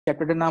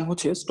চ্যাপ্টারটার নাম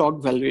হচ্ছে stock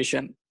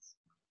valuation.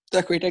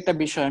 দেখো, এটা একটা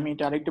বিষয়, আমি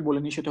এটা আরেকটু বলে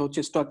নিই, সেটা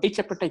হচ্ছে স্টক। এই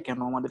চ্যাপ্টারটাই কেন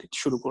আমাদের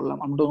শুরু করলাম,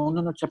 আমরা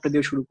অন্যান্য চ্যাপ্টার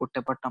দিয়ে শুরু করতে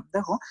পারতাম।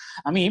 দেখো,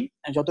 আমি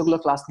যতগুলো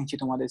ক্লাস নিচ্ছি,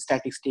 তোমাদের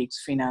স্ট্যাটিস্টিক্স,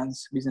 ফিনান্স,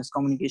 বিজনেস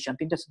কমিউনিকেশন,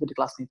 3টা সাবজেক্টে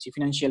ক্লাস নিচ্ছি,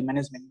 ফিনান্সিয়াল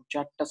ম্যানেজমেন্ট,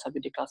 4টা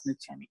সাবজেক্টে ক্লাস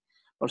নিচ্ছি আমি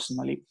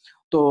পার্সোনালি।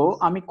 তো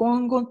আমি কোন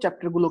কোন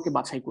চ্যাপ্টার গুলোকে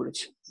বাছাই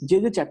করেছি, যে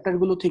যে চ্যাপ্টার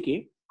গুলো থেকে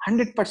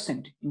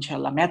 100%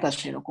 ইনশাল্লাহ ম্যাথ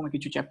আসে, এরকম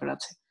কিছু চ্যাপ্টার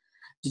আছে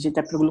যে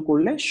চ্যাপ্টার গুলো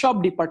করলে সব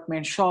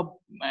ডিপার্টমেন্ট, সব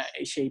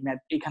সেই ম্যাথ,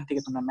 এখান থেকে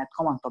তোমরা ম্যাথ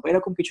কমান পাবো।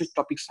 এরকম কিছু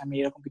টপিকস, আমি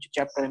এরকম কিছু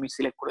চ্যাপ্টার আমি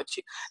সিলেক্ট করেছি,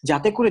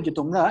 যাতে করে যে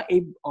তোমরা এই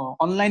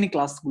অনলাইনে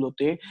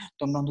ক্লাসগুলোতে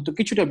তোমরা অন্তত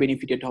কিছুটা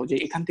বেনিফিটেড হও, যে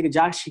এখান থেকে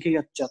যা শিখে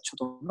যাচ্ছ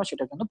তোমরা,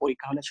 সেটা কিন্তু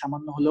পরীক্ষা হলে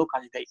সামান্য হলেও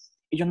কাজে দেয়।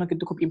 এই জন্য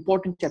কিন্তু খুব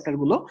ইম্পর্টেন্ট চ্যাপ্টার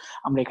গুলো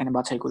আমরা এখানে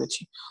বাছাই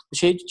করেছি।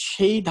 সেই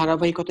সেই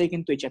ধারাবাহিকতায়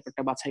কিন্তু এই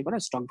চ্যাপ্টারটা বাছাই করা,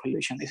 stock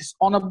valuation is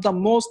one of the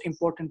most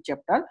important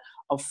chapter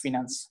of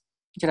finance,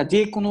 যেটা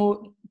যে কোনো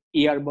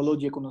ইয়ার বলো,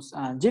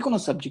 যে কোনো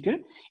সাবজেক্টের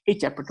এই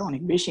চ্যাপ্টারটা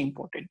অনেক বেশি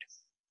ইম্পর্টেন্ট।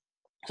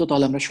 তো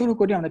তাহলে আমরা শুরু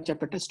করি আমাদের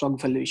চ্যাপ্টারটা, স্টক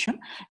ভ্যালুয়েশন।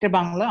 এটা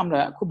বাংলা আমরা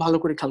খুব ভালো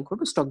করে খেয়াল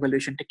করবো, স্টক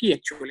ভ্যালুয়েশনটা কি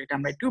অ্যাকচুয়ালি, এটা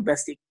আমরা একটু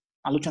বেসিক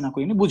আলোচনা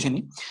করি, বুঝে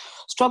নিই।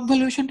 স্টক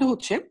ভ্যালুয়েশনটা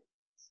হচ্ছে,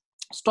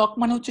 স্টক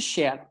মানে হচ্ছে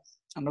শেয়ার।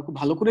 আমরা খুব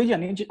ভালো করেই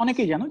জানি, যে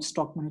অনেকেই জানো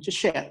স্টক মানে হচ্ছে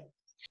শেয়ার।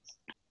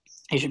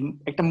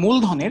 একটা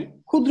মূলধনের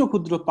ক্ষুদ্র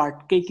ক্ষুদ্র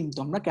পার্টকেই কিন্তু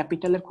আমরা,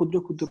 ক্যাপিটালের ক্ষুদ্র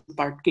ক্ষুদ্র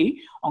পার্টকেই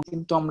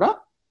কিন্তু আমরা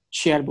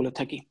শেয়ার বলে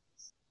থাকি।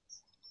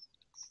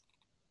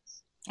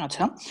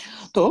 আচ্ছা,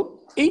 তো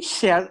এই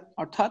শেয়ার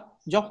অর্থাৎ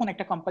যখন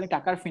একটা কোম্পানি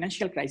টাকার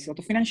ফিনান্সিয়াল ক্রাইসিস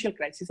অথবা ফিনান্সিয়াল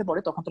ক্রাইসিসে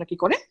পড়ে, তখন তারা কি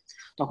করে,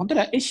 তখন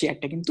তারা এই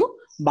শেয়ারটা কিন্তু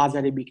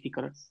বাজারে বিক্রি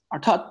করে।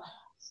 অর্থাৎ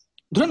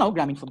ধরে নাও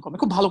গ্রামীণ ফোন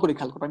কোম্পানি, খুব ভালো করে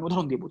খেয়াল করো, আমি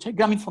উদাহরণ দিয়ে বোঝাই।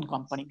 গ্রামীণ ফোন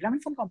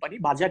কোম্পানি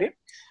বাজারে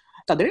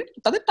তাদের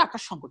তাদের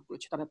টাকার সংকট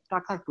পড়েছে, তাদের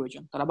টাকার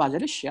প্রয়োজন, তারা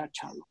বাজারে শেয়ার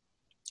ছাড়লো।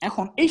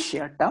 এখন এই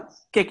শেয়ারটা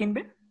কে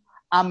কিনবে?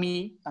 আমি,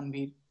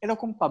 তানভীর,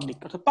 এরকম পাবলিক,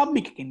 অর্থাৎ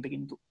পাবলিক কিনবে।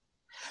 কিন্তু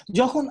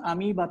যখন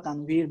আমি বা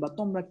তানভীর বা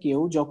তোমরা কেউ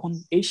যখন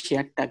এই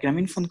শেয়ারটা,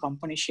 গ্রামীণ ফোন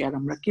কোম্পানির শেয়ার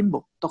আমরা কিনবো,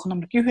 তখন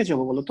আমরা কি হয়ে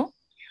যাবো বলতো?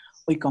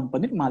 ওই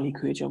কোম্পানির মালিক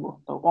হয়ে যাব,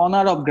 তো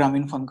অনার অফ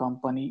গ্রামীণ ফোন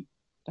কোম্পানি,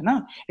 তাই না?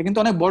 এটা কিন্তু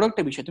অনেক বড়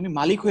একটা বিষয়, তুমি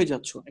মালিক হয়ে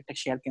যাচ্ছ একটা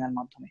শেয়ার কেনার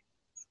মাধ্যমে।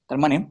 তার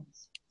মানে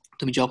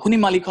তুমি যখনই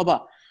মালিক হবা,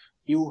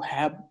 you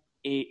have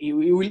you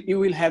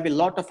will have a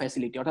lot of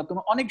facility, অর্থাৎ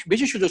তুমি অনেক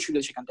বেশি সুযোগ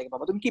সুবিধা সেখান থেকে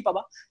পাবা। তুমি কি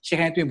পাবা?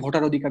 সেখানে তুমি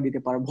ভোটার অধিকার দিতে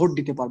পারো, ভোট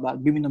দিতে পারবা,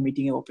 বিভিন্ন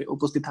মিটিং এ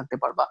উপস্থিত থাকতে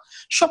পারবা।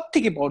 সব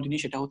থেকে বড় জিনিস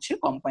সেটা হচ্ছে,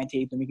 কোম্পানি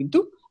থেকে তুমি কিন্তু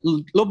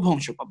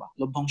লভ্যাংশ পাবা।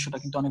 লভ্যাংশটা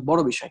কিন্তু অনেক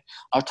বড় বিষয়।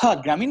 অর্থাৎ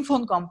গ্রামীণ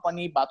ফোন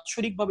কোম্পানি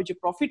বাৎসরিক ভাবে যে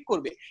প্রফিট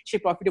করবে, সেই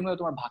প্রফিটের মধ্যে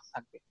তোমার ভাগ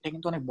থাকবে। এটা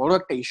কিন্তু অনেক বড়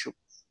একটা ইস্যু।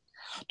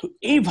 তো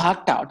এই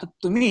ভাগটা, অর্থাৎ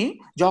তুমি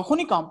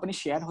যখনই কোম্পানি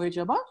শেয়ার হয়ে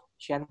যাবা,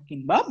 শেয়ার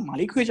কিংবা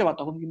মালিক হয়ে যাবা,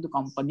 তখন কিন্তু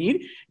কোম্পানির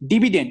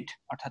ডিভিডেন্ড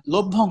অর্থাৎ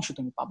লভ্যাংশ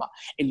তুমি পাবা।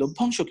 এই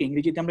লভ্যাংশকে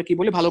ইংরেজিতে আমরা কি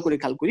বলি, ভালো করে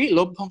খেয়াল করি,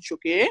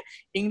 লভ্যাংশকে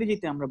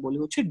ইংরেজিতে আমরা বলি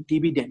হচ্ছে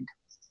ডিভিডেন্ড।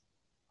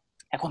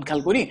 এখন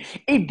খেয়াল করি,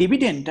 এই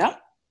ডিভিডেন্ডটা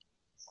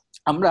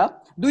আমরা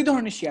দুই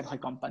ধরনের শেয়ার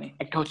হয় কোম্পানি,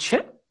 একটা হচ্ছে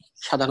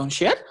সাধারণ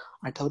শেয়ার,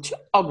 আর একটা হচ্ছে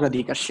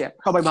অগ্রাধিকার শেয়ার।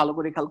 সবাই ভালো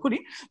করে খেয়াল করি।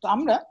 তো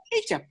আমরা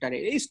এই চ্যাপ্টারে,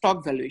 এই স্টক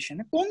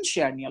ভ্যালুয়েশনে কোন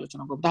শেয়ার নিয়ে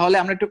আলোচনা করবো, তাহলে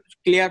আমরা একটু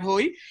ক্লিয়ার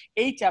হই।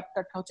 এই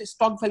চ্যাপ্টারটা হচ্ছে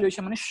স্টক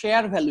ভ্যালুয়েশন, মানে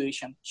শেয়ার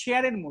ভ্যালুয়েশন,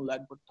 শেয়ারের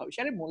মূল্যায়ন করতে হবে।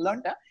 শেয়ারের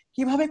মূল্যায়নটা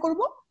কিভাবে করব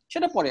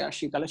সেটা পরে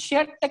আসি। তাহলে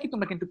শেয়ারটা কি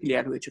তোমরা কিন্তু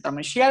ক্লিয়ার হয়েছে। তার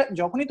মানে শেয়ার,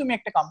 যখনই তুমি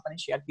একটা কোম্পানি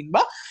শেয়ার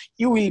কিনবা,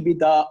 you will be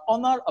the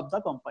honour of the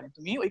company,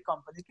 তুমি ওই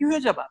কোম্পানির কি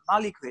হয়ে যাবা,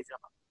 মালিক হয়ে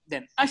যাবা।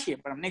 দেন আসি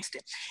এবার নেক্সটে।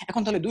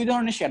 এখন তাহলে দুই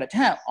ধরনের শেয়ার আছে,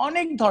 হ্যাঁ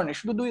অনেক ধরনের,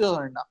 শুধু দুই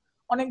ধরনের না,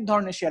 অনেক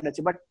ধরনের শেয়ার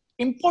আছে, বাট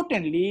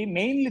ইম্পর্টেন্টলি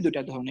মেইনলি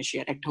দুটা ধরনের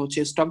শেয়ার, একটা হচ্ছে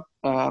স্টক,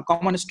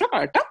 কমন স্টক,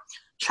 আর একটা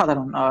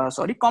সাধারণ,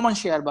 কমন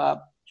শেয়ার বা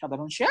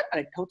সাধারণ শেয়ার, আর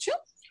একটা হচ্ছে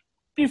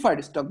প্রিফার্ড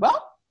স্টক বা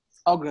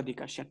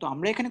অগ্রাধিকার শেয়ার। তো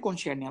আমরা এখানে কোন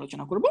শেয়ার নিয়ে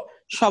আলোচনা করব?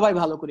 সবাই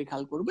ভালো করে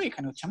খেয়াল করবো,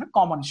 এখানে হচ্ছে আমরা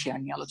কমন শেয়ার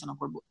নিয়ে আলোচনা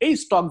করব। এই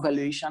স্টক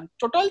ভ্যালুয়েশন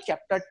টোটাল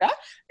চ্যাপ্টারটা,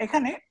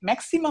 এখানে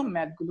ম্যাক্সিমাম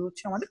ম্যাথ গুলো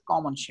হচ্ছে আমাদের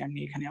কমন শেয়ার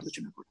নিয়ে এখানে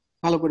আলোচনা করব।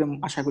 ভালো করে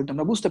আশা করি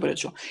তোমরা বুঝতে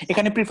পেরেছো।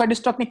 এখানে প্রিফার্ড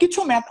স্টক নিয়ে কিছু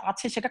ম্যাথ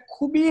আছে, সেটা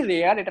খুবই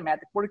রেয়ার, এটা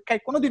ম্যাথ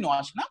পরীক্ষায় কোনোদিনও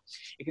আসে না।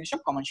 এখানে সব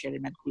কমন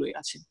শেয়ারের ম্যাথ গুলোই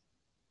আছে।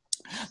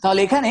 তাহলে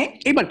এখানে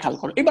এবার খেয়াল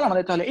করো, এবার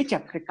আমাদের তাহলে এই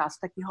চ্যাপ্টারের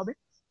কাজটা কি হবে,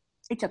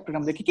 এই চ্যাপ্টারে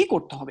আমাদেরকে কি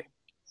করতে হবে,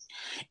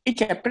 এই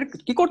চ্যাপ্টারে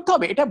কি করতে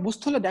হবে এটা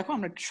বুঝতে হলে দেখো,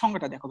 আমরা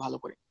সংজ্ঞাটা দেখো ভালো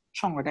করে।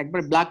 সংজ্ঞাটা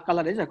একবার ব্ল্যাক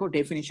কালারে দেখো,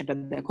 ডেফিনিশনটা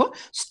দেখো।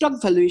 Stock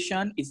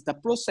valuation is the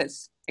process,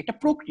 একটা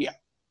প্রক্রিয়া।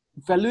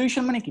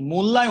 ভ্যালুয়েশন মানে কি?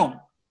 মূল্যায়ন,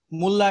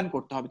 মূল্যায়ন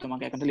করতে হবে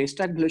তোমাকে। এখন তাহলে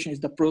stock valuation is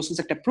the process,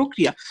 একটা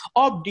প্রক্রিয়া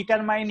অফ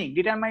ডিটারমাইনিং,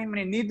 ডিটারমাইন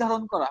মানে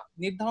নির্ধারণ করা,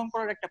 নির্ধারণ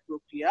করার একটা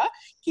প্রক্রিয়া।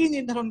 কি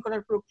নির্ধারণ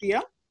করার প্রক্রিয়া?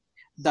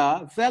 দ্য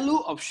ভ্যালু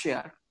অফ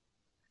শেয়ার,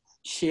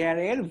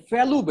 শেয়ারের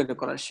ভ্যালু বের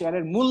করার,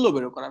 শেয়ারের মূল্য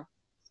বের করার।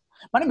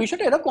 মানে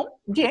বিষয়টা এরকম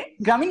যে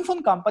গ্রামীণ ফোন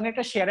কোম্পানি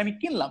একটা শেয়ার আমি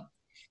কিনলাম,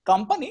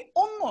 কোম্পানি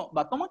অন্য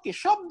বা তোমাকে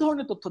সব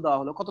ধরনের তথ্য দেওয়া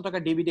হলো, কত টাকা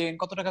ডিভিডেন্ড,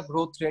 কত টাকা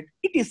গ্রোথ রেট,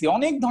 ইটিসি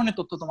অনেক ধরনের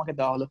তথ্য তোমাকে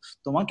দেওয়া হলো।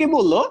 তোমাকে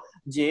বললো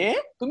যে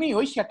তুমি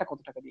ওই শেয়ারটা কত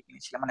টাকা দিয়ে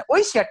কিনেছিলে, মানে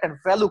ওই শেয়ারটার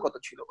ভ্যালু কত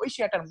ছিল, ওই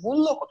শেয়ারটার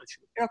মূল্য কত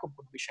ছিল, এরকম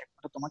কোন বিষয়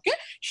তোমাকে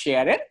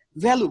শেয়ারের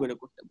ভ্যালু বের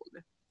করতে বলবে।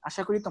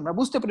 আশা করি তোমরা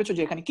বুঝতে পেরেছো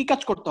যে এখানে কি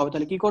কাজ করতে হবে।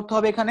 তাহলে কি করতে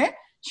হবে? এখানে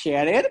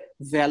শেয়ারের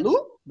ভ্যালু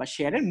বা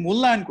শেয়ারের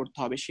মূল্যায়ন করতে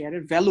হবে,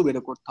 শেয়ারের ভ্যালু বের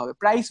করতে হবে,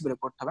 প্রাইস বের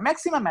করতে হবে,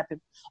 ম্যাক্সিমাম মেথড।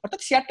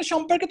 অর্থাৎ শেয়ারটা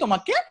সম্পর্কে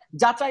তোমাকে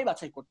যাচাই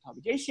বাছাই করতে হবে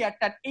যে এই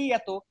শেয়ারটার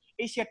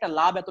এই শেয়ারটার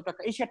লাভ এত টাকা,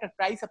 এই শেয়ারটার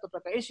প্রাইস এত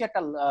টাকা, এই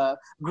শেয়ারটার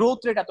গ্রোথ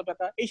রেট এত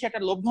টাকা, এই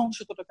শেয়ারটার লভ্যাংশ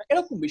এত টাকা,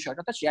 এরকম বিষয়টা।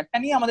 অর্থাৎ শেয়ারটা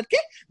নিয়ে আমাদেরকে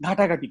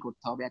ঘাটাঘাটি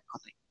করতে হবে এক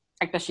কথায়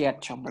একটা শেয়ার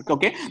সম্পর্কে।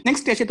 ওকে,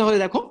 নেক্সট এসে তাহলে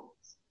দেখো,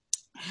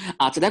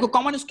 আচ্ছা দেখো,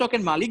 কমন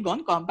স্টকের মালিকগণ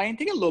কোম্পানি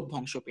থেকে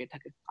লভ্যাংশ পেয়ে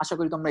থাকে। আশা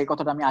করি তোমরা এই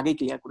কথাটা আমি আগেই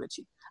ক্লিয়ার করেছি।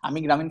 আমি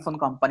গ্রামীণ ফোন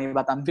কোম্পানির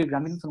বা তান্ত্রিক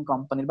গ্রামীণ ফোন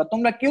কোম্পানির বা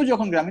তোমরা কেউ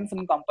যখন গ্রামীণ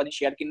ফোন কোম্পানি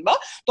শেয়ার কিনবা,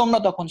 তোমরা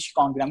তখন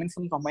গ্রামীণ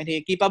ফোন কোম্পানি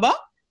থেকে কি পাবা?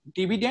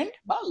 ডিভিডেন্ড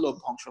বা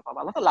লভ্যাংশ পাবা,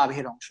 অর্থাৎ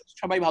লাভের অংশ।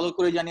 সবাই ভালো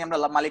করে জানি আমরা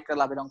মালিকরা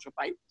লাভের অংশ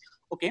পাই।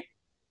 ওকে,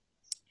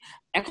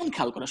 এখন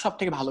খেয়াল করো, সব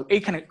থেকে ভালো,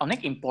 এইখানে অনেক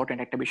ইম্পর্টেন্ট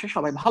একটা বিষয়,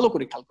 সবাই ভালো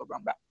করে খেয়াল করবো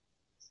আমরা।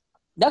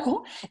 দেখো,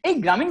 এই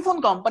গ্রামীণ ফোন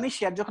কোম্পানির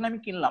শেয়ার যখন আমি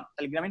কিনলাম,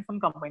 তাহলে গ্রামীণ ফোন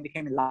কোম্পানি থেকে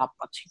আমি লাভ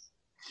পাচ্ছি।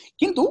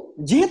 কিন্তু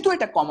যেহেতু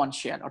এটা কমন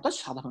শেয়ার অর্থাৎ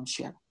সাধারণ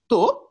শেয়ার, তো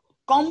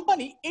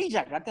কোম্পানি এই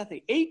জায়গাটাতে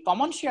এই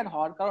কমন শেয়ার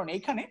হওয়ার কারণে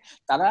এখানে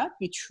তারা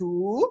কিছু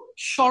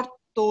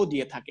শর্ত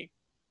দিয়ে থাকে।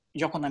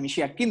 যখন আমি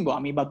শেয়ার কিনবো,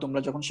 আমি বা তোমরা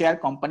যখন শেয়ার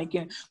কোম্পানি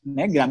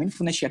গ্রামীণ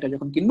ফোনের শেয়ারটা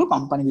যখন কিনবো,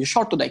 কোম্পানি যে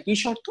শর্ত দেয়, কি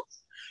শর্ত?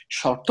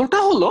 শর্তটা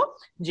হলো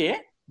যে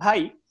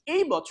ভাই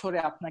এই বছরে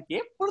আপনাকে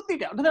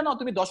প্রতিটা, ধরে নাও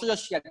তুমি 10,000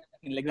 শেয়ার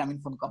কিনলে গ্রামীণ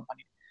ফোন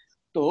কোম্পানি,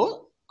 তো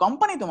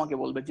কোম্পানি তোমাকে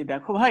বলবে যে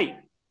দেখো ভাই,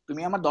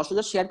 তুমি আমার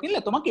 10,000 শেয়ার কিনলে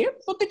তোমাকে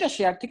প্রতিটা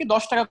শেয়ার থেকে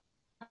 10 টাকা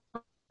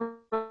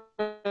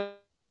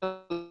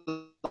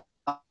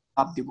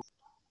লাভ দিব।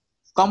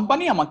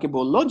 কোম্পানি আমাকে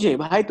বললো যে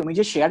ভাই তুমি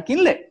যে শেয়ার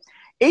কিনলে,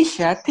 এই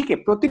শেয়ার থেকে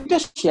প্রতিটা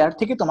শেয়ার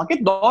থেকে তোমাকে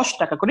 10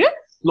 টাকা করে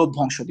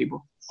লভ্যাংশ দিব।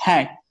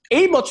 হ্যাঁ,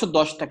 এই বছর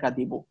 10 টাকা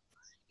দিব,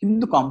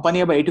 কিন্তু কোম্পানি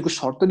আবার এইটুকু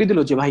শর্ত দিয়ে দিল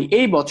যে ভাই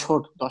এই বছর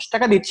 10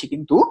 টাকা দিচ্ছি,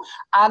 কিন্তু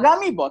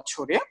আগামী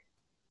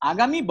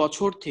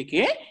বছর থেকে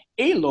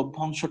এই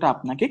লভ্যাংশটা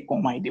আপনাকে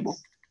কমাই দেব,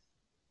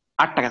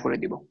 8 টাকা করে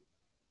দিব।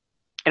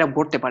 এটা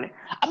করতে পারে।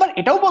 আবার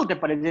এটাও বলতে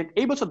পারে যে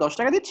এই বছর 10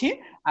 টাকা দিচ্ছি,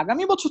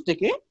 আগামী বছর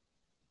থেকে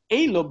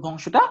এই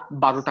লভ্যাংশটা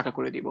 12 টাকা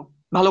করে দিব।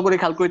 ভালো করে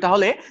খেয়াল করি,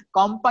 তাহলে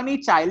কোম্পানি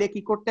চাইলে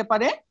কি করতে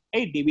পারে?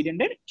 এই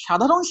ডিভিডেন্ডের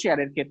সাধারণ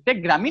শেয়ারের ক্ষেত্রে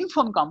গ্রামীণ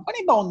ফোন কোম্পানি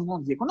বা অন্য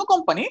যে কোনো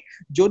কোম্পানি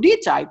যদি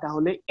চায়,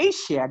 তাহলে এই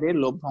শেয়ারের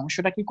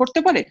লভ্যাংশটা কি করতে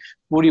পারে?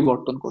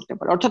 পরিবর্তন করতে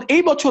পারে। অর্থাৎ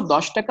এই বছর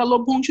 10 টাকা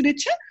লভ্যাংশ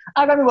দিচ্ছে,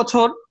 আগামী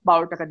বছর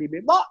 12 টাকা দিবে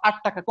বা 8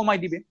 টাকা কমাই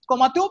দিবে,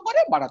 কমাতেও পারে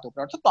বাড়াতেও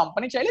পারে। অর্থাৎ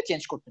কোম্পানি চাইলে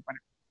চেঞ্জ করতে পারে।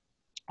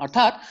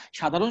 অর্থাৎ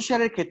সাধারণ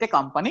শেয়ারের ক্ষেত্রে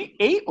কোম্পানি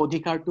এই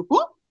অধিকারটুকু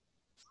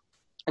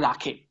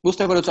রাখে।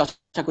 বুঝতে পেরেছ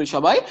আশা করি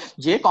সবাই,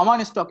 যে কমন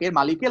স্টকের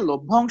মালিকের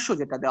লভ্যাংশ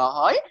যেটা দেওয়া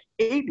হয়,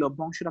 এই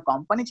লভ্যাংশটা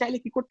কোম্পানি চাইলে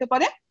কি করতে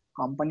পারে?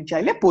 কোম্পানি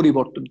চাইলে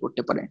পরিবর্তন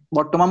করতে পারে।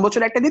 বর্তমান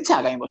বছর একটা দিচ্ছে,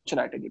 আগামী বছর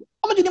একটা দিবে।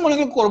 আমরা যদি মনে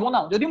করি করবো না,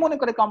 যদি মনে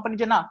করে কোম্পানি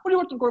যে না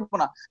পরিবর্তন করবো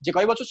না, যে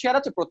কয় বছর শেয়ার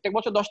আছে প্রত্যেক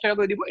বছর 10 টাকা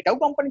করে দিব, এটাও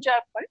কোম্পানি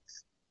চাইতে পারে।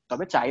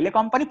 তবে চাইলে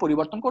কোম্পানি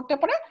পরিবর্তন করতে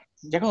পারে।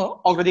 যেমন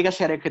অগ্রাধিকার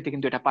শেয়ারের ক্ষেত্রে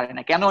কিন্তু এটা পারে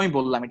না। কেন আমি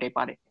বললাম এটাই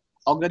পারে?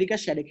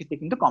 অগ্রাধিকার শেয়ারের ক্ষেত্রে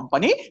কিন্তু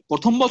কোম্পানি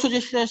প্রথম বছর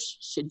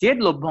যে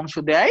লভ্যাংশ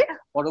দেয়,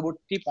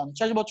 পরবর্তী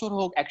 50 বছর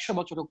হোক 100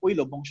 বছর হোক ওই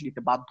লভ্যাংশ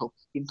দিতে বাধ্য।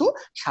 কিন্তু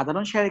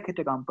সাধারণ শেয়ারের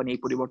ক্ষেত্রে কোম্পানি এই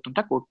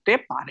পরিবর্তনটা করতে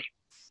পারে,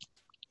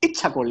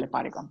 ইচ্ছা করলে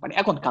পারে কোম্পানি।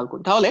 এখন খেয়াল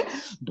করি, তাহলে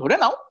ধরে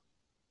নাও,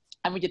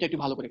 আমি যেটা একটু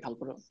ভালো করে খেয়াল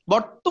করো,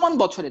 বর্তমান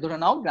বছরে ধরে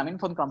নাও গ্রামীণ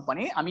ফোন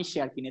কোম্পানি আমি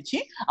শেয়ার কিনেছি,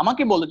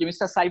 আমাকে বললো যে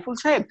মিস্টার সাইফুল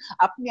সাহেব,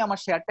 আপনি আমার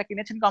শেয়ারটা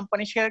কিনেছেন,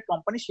 কোম্পানি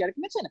শেয়ার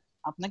কিনেছেন,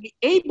 আপনাকে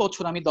এই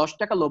বছর আমি 10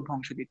 টাকা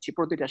লভ্যাংশ দিচ্ছি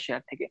প্রতিটা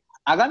শেয়ার থেকে,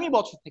 আগামী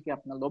বছর থেকে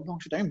আপনার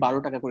লভ্যাংশটা আমি 12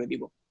 টাকা করে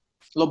দিব।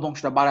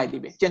 লভ্যাংশটা বাড়াই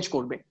দিবে, চেঞ্জ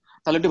করবে।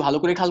 তাহলে একটু ভালো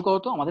করে খেয়াল করো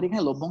তো, আমাদের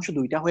এখানে লভ্যাংশ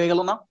দুইটা হয়ে গেল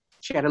না?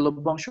 শেয়ারের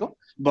লভ্যাংশ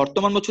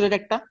বর্তমান বছরের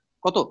একটা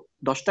কত,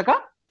 10 টাকা,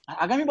 আর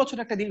আগামী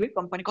বছর একটা দিবে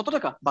কোম্পানি কত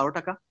টাকা, 12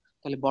 টাকা।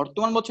 তাহলে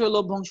বর্তমান বছরের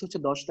লভ্যাংশ হচ্ছে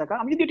 10 টাকা।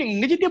 আমি যদি এটা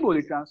ইংরেজিতে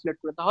বলি ট্রান্সলেট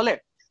করে, তাহলে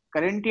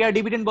কারেন্ট ইয়ার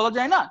ডিভিডেন্ড বলা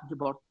যায় না, যে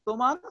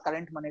বর্তমান,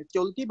 কারেন্ট মানে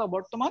চলতি বা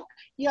বর্তমান,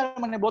 ইয়ার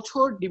মানে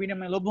বছর, ডিভিডেন্ড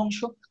মানে লভ্যাংশ।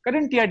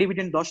 কারেন্ট ইয়ার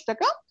ডিভিডেন্ড 10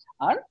 টাকা,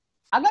 আর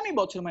আগামী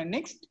বছর মানে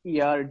নেক্সট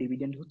ইয়ার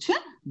ডিভিডেন্ড হচ্ছে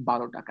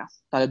 12 টাকা।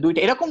 তাহলে দুইটা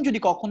এরকম যদি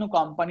কখনো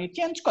কোম্পানি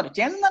চেঞ্জ করে,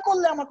 চেঞ্জ না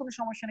করলে আমার কোনো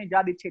সমস্যা নেই, যা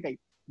দিচ্ছে এটাই,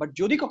 বাট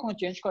যদি কখনো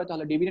চেঞ্জ করে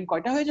তাহলে ডিভিডেন্ড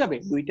কয়টা হয়ে যাবে?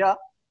 দুইটা।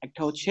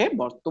 একটা হচ্ছে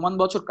বর্তমান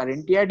বছর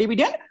কারেন্ট ইয়ার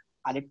ডিভিডেন্ড,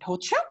 আর একটা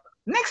হচ্ছে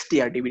নেক্সট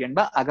ইয়ার ডিভিডেন্ড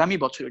বা আগামী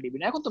বছরের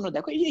ডিভিডেন্ড। এখন তোমরা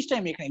দেখো, এই জিনিসটা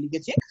আমি এখানে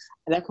লিখেছি,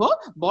 দেখো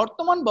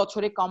বর্তমান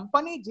বছরে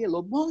কোম্পানি যে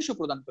লভ্যাংশ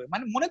প্রদান করে,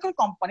 মানে মনে করো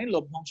কোম্পানির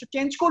লভ্যাংশ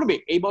চেঞ্জ করবে,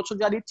 এই বছর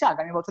যা দিচ্ছে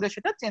আগামী বছরে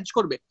সেটা চেঞ্জ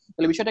করবে,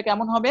 তাহলে বিষয়টা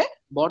কেমন হবে?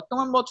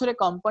 বর্তমান বছরে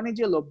কোম্পানি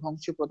যে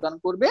লভ্যাংশ প্রদান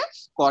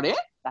করে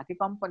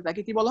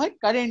তাকে কি বলা হয়?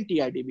 Current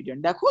year dividend.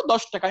 দেখো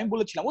 10 টাকা আমি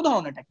বলেছিলাম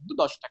উদাহরণ, এটা কিন্তু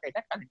 10 টাকা,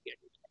 এটা কারেন্ট ইয়ার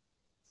ডিভিডেন্ড।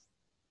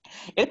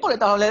 এরপরে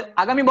তাহলে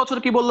আগামী বছর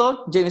কি বললো,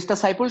 যে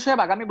মিস্টার সাইফুল সাহেব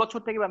আগামী বছর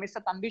থেকে বা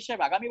মিস্টার তানভীর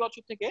সাহেব আগামী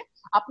বছর থেকে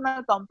আপনার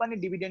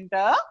কোম্পানির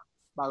ডিভিডেন্ডটা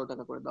 12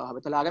 টাকা করে দেওয়া হবে।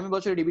 তাহলে আগামী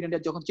বছরের ডিভিডেন্ড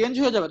যখন চেঞ্জ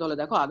হয়ে যাবে, তাহলে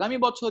দেখো আগামী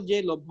বছর যে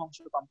লভ্যাংশ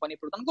কোম্পানি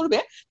প্রদান করবে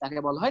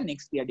তাকে বলা হয়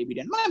নেক্সট ইয়ার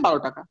ডিভিডেন্ড, মানে 12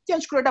 টাকা।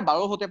 চেঞ্জ করে এটা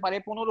 12 হতে পারে,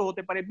 15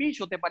 হতে পারে, 20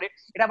 হতে পারে,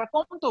 এটা আবার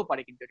কমতেও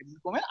পারে, কিন্তু এটা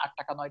কিন্তু কমে 8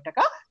 টাকা, 9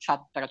 টাকা,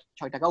 7 টাকা,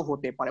 6 টাকাও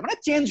হতে পারে, মানে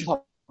চেঞ্জ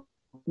হবে।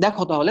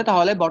 দেখো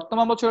তাহলে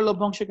বর্তমান বছরের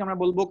লভ্যাংশকে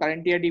আমরা বলবো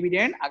কারেন্ট ইয়ার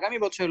ডিভিডেন্ড, আগামী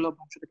বছরের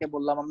লভ্যাংশটাকে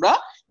বললাম আমরা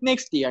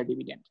নেক্সট ইয়ার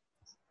ডিভিডেন্ড।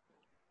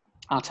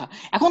 আচ্ছা,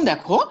 এখন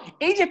দেখো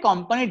এই যে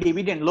কোম্পানি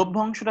ডিভিডেন্ড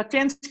লভ্যাংশটা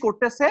চেঞ্জ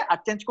করতেছে আর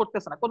চেঞ্জ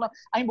করতেছে না, কোন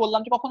আমি বললাম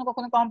যে কখনো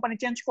কখনো কোম্পানি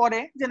চেঞ্জ করে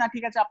যে না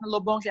ঠিক আছে আপনার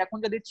লভ্যাংশ এখন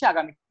যা দিচ্ছে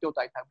আগামীতেও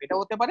তাই থাকবে, এটা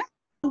হতে পারে।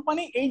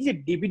 কোম্পানি এই যে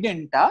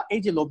ডিভিডেন্ডটা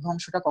এই যে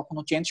লভ্যাংশটা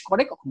কখনো চেঞ্জ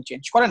করে কখনো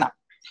চেঞ্জ করে না।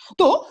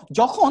 তো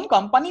যখন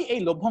কোম্পানি এই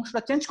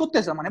লভ্যাংশটা চেঞ্জ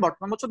করতেছে, মানে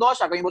বর্তমান বছর 10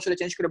 আগামী বছরে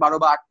চেঞ্জ করে 12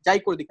 বা 8 যাই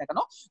করে দিক না কেন,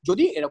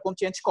 যদি এরকম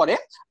চেঞ্জ করে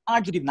আর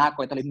যদি না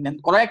করে তাহলে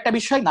করার একটা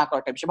বিষয়, না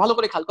করার একটা বিষয়। ভালো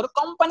করে খেয়াল করো,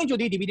 কোম্পানি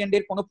যদি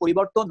ডিভিডেন্ডের কোনো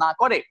পরিবর্তন না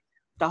করে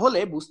তাহলে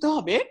বুঝতে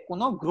হবে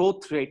কোনো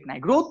গ্রোথ রেট নাই।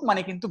 গ্রোথ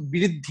মানে কিন্তু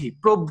বৃদ্ধি,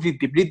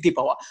 প্রবৃদ্ধি, বৃদ্ধি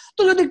পাওয়া।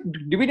 তো যদি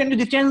ডিভিডেন্ড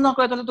যদি চেঞ্জ না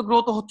করে তাহলে তো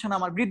গ্রোথ হচ্ছে না,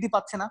 আমার বৃদ্ধি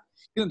পাচ্ছে না।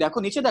 কিন্তু দেখো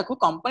নিচে দেখো,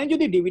 কোম্পানি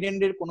যদি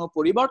ডিভিডেন্ডের কোনো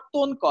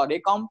পরিবর্তন করে,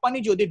 কোম্পানি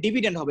যদি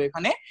ডিভিডেন্ড হবে,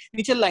 এখানে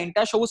নিচের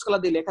লাইনটা সবুজ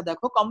কালার দিয়ে লেখা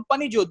দেখো,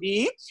 কোম্পানি যদি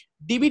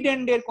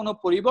ডিভিডেন্ডের কোনো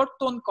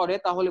পরিবর্তন করে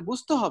তাহলে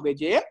বুঝতে হবে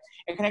যে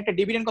এখানে একটা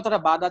ডিভিডেন্ড কথাটা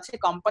বাদ আছে।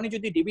 কোম্পানি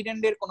যদি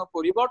ডিভিডেন্ডের কোনো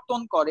পরিবর্তন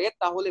করে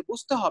তাহলে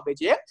বুঝতে হবে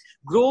যে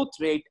গ্রোথ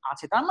রেট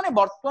আছে। তার মানে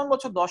বর্তমান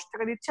বছর 10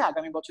 টাকা দিচ্ছে,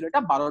 আগামী বছর এটা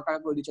 12 টাকা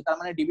করে দিচ্ছে, তার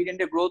মানে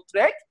ডিভিডেন্ডের গ্রোথ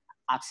রেট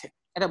আছে।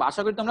 এটা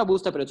আশা করি তোমরা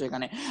বুঝতে পেরেছো।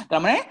 এখানে তার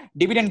মানে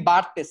ডিভিডেন্ড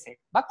বাড়তেছে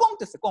বা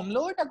কমতেছে,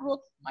 কমলেও এটা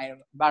গ্রোথ,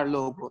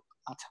 বাড়লেও গ্রোথ।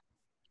 আচ্ছা,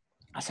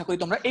 আশা করি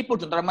তোমরা এই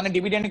পর্যন্ত মানে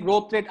ডিভিডেন্ড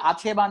গ্রোথ রেট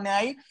আছে বা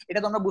নাই এটা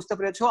তোমরা বুঝতে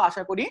পেরেছো।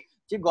 আশা করি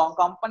যে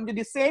কোম্পানি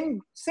যদি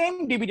সেম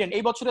ডিভিডেন্ড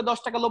এই বছরে 10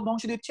 টাকা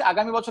লভ্যাংশ দিচ্ছে,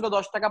 আগামী বছরে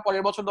 10 টাকা,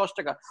 পরের বছর 10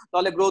 টাকা,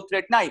 তাহলে গ্রোথ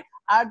রেট নাই।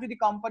 আর যদি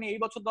কোম্পানি এই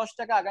বছর 10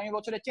 টাকা, আগামী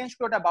বছরে চেঞ্জ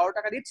করে ওটা 12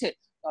 টাকা দিচ্ছে,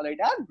 তাহলে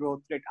এটা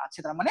গ্রোথ রেট আছে,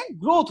 তার মানে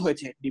গ্রোথ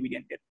হয়েছে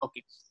ডিভিডেন্ডের। ওকে,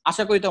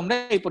 আশা করি তোমরা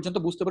এই পর্যন্ত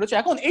বুঝতে পেরেছো।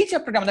 এখন এই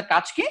চ্যাপ্টারে আমাদের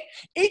কাজ কি?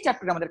 এই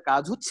চ্যাপ্টারে আমাদের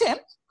কাজ হচ্ছে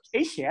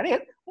এই শেয়ারের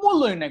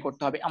মূল্য নির্ণয়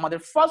করতে হবে আমাদের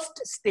ফার্স্ট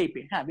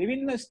স্টেপে। হ্যাঁ,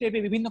 বিভিন্ন স্টেপে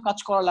বিভিন্ন কাজ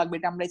করা লাগবে,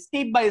 এটা আমরা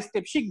স্টেপ বাই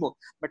স্টেপ শিখবো।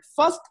 বাট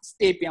ফার্স্ট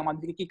স্টেপে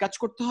আমাদেরকে কি কাজ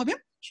করতে হবে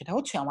সেটা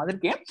হচ্ছে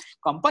আমাদেরকে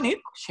কোম্পানির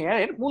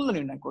শেয়ারের মূল্য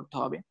নির্ণয় করতে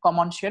হবে।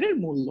 কমন শেয়ারের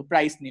মূল্য,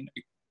 প্রাইস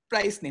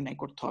নির্ণয়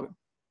করতে হবে।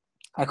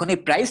 এখন এই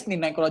প্রাইস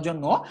নির্ণয় করার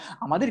জন্য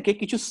আমাদেরকে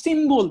কিছু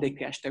সিম্বল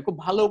দেখে আসতে হবে, খুব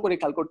ভালো করে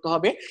খেয়াল করতে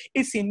হবে।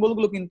 এই সিম্বল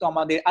গুলো কিন্তু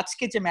আমাদের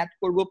আজকে যে ম্যাথ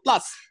করব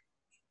প্লাস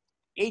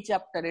এই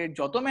চ্যাপ্টারের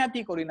যত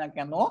ম্যাথই করি না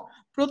কেন,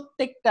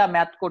 প্রত্যেকটা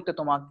ম্যাথ করতে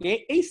তোমাকে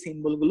এই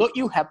সিম্বল গুলো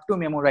you have to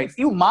memorise,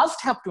 you must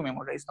have to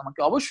memorise. তোমাকে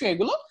অবশ্যই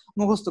এগুলো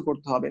মুখস্থ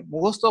করতে হবে।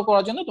 মুখস্থ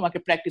করার জন্য তোমাকে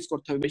প্র্যাকটিস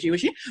করতে হবে বেশি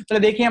বেশি।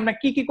 তাহলে দেখি আমরা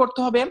কি কি করতে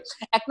হবে।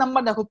 1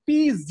 নাম্বার দেখো,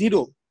 P0।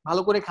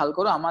 ভালো করে খেয়াল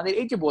করো, আমাদের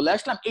এই যে বলে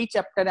আসলাম এই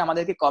চ্যাপ্টারে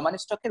আমাদেরকে কমন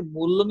স্টকের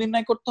মূল্য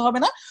নির্ণয় করতে হবে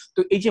না। তো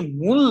এই যে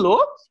মূল্য,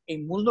 এই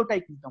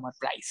মূল্যটাই কিন্তু আমার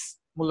প্রাইস।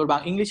 মূল্য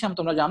ইংলিশে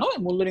তোমরা জানো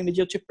মূল্যের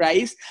ইংরেজি হচ্ছে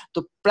প্রাইস। তো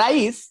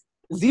প্রাইস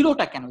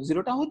জিরোটা কেন?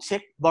 জিরোটা হচ্ছে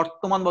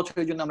বর্তমান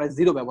বছরের জন্য আমরা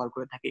জিরো ব্যবহার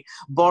করে থাকি।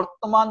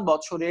 বর্তমান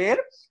বছরের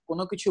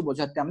কোনো কিছু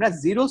বোঝাতে আমরা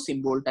জিরো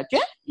সিম্বলটাকে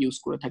ইউজ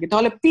করে থাকি।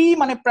 তাহলে পি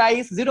মানে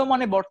প্রাইস, জিরো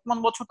মানে বর্তমান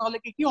বছর, তাহলে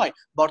কি হয়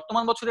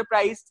বর্তমান বছরের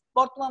প্রাইস।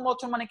 বর্তমান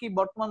বছর মানে কি?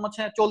 বর্তমান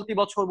বছর চলতি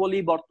বছর বলি,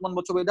 বর্তমান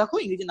বছর বলি। দেখো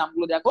ইংরেজি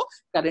নামগুলো দেখো,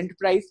 কারেন্ট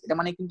প্রাইস এটা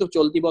মানে কিন্তু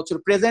চলতি বছর,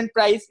 প্রেজেন্ট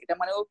প্রাইস এটা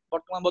মানেও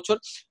বর্তমান বছর,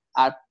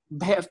 আর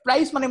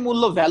প্রাইস মানে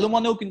মূল্য, ভ্যালু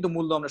মানেও কিন্তু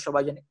মূল্য, আমরা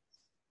সবাই জানি।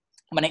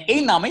 মানে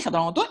এই নামে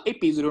সাধারণত এই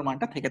P0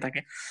 মানটা থেকে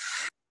থাকে।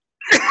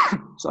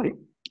 সরি।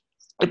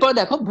 এরপরে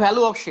দেখো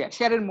ভ্যালু অফ শেয়ার,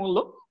 শেয়ারের মূল্য,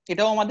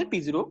 এটাও আমাদের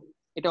P0,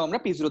 এটাও আমরা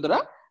P0 দ্বারা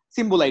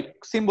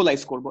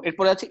সিম্বলাইজ করব।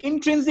 এরপরে আছে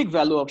ইন্ট্রিনসিক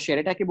ভ্যালু অফ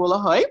শেয়ার, এটাকে বলা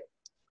হয়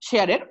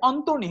শেয়ারের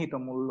অন্তর্নিহিত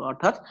মূল্য,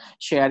 অর্থাৎ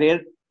শেয়ারের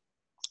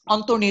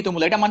অন্তর্নিহিত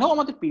মূল্য, এটা মানেও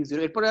আমাদের P0।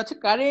 এরপরে আছে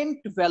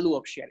কারেন্ট ভ্যালু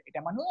অফ শেয়ার, এটা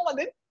মানেও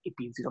আমাদের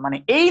P0। মানে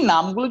এই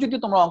নামগুলো যদি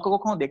তোমরা অঙ্ক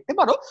কখনো দেখতে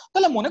পারো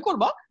তাহলে মনে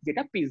করবা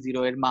যেটা P0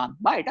 এর মান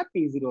বা এটা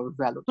P0 এর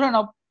ভ্যালু ধরে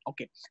নাও।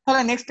 ওকে,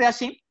 তাহলে নেক্সটে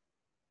আসি।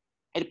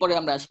 এরপরে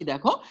আমরা আসি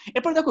দেখো,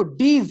 এরপরে দেখো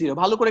D0।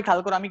 ভালো করে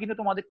খেয়াল করো, আমি কিন্তু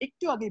তোমাদের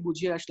একটু আগে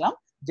বুঝিয়ে আসলাম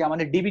যে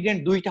আমাদের ডিভিডেন্ড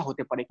দুইটা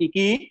হতে পারে। কি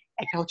কি?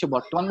 একটা হচ্ছে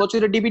বর্তমান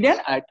বছরের ডিভিডেন্ড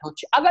আর একটা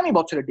হচ্ছে আগামী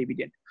বছরের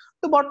ডিভিডেন্ড।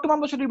 তো বর্তমান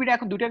বছরের ডিভিডেন্ড,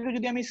 এখন দুটাকে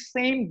যদি আমি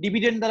সেম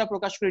ডিভিডেন্ড দ্বারা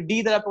প্রকাশ করি, ডি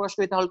দ্বারা প্রকাশ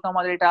করি, তাহলে তো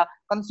আমাদের এটা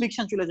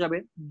কনফ্লিকশন চলে যাবে।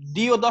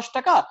 ডি ও 10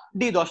 টাকা,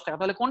 ডি 10 টাকা,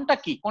 তাহলে কোনটা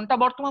কি? কোনটা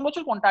বর্তমান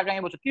বছর, কোনটা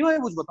আগামী বছর, কিভাবে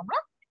বুঝবো তোমরা?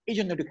 এই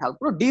জন্য একটু খেয়াল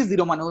করো।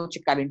 D0 মানে হচ্ছে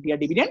কারেন্ট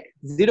ইয়ার ডিভিডেন্ড।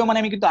 জিরো মানে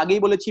আমি কিন্তু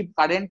আগেই বলেছি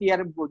কারেন্ট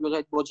ইয়ার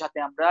বোঝাতে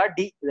আমরা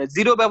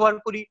D0 ব্যবহার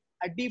করি।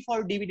 আর ডি ফর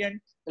ডিভিডেন্ড,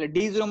 তাহলে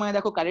D0 মানে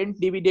দেখো কারেন্ট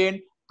ডিভিডেন্ড,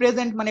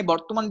 প্রেজেন্ট মানে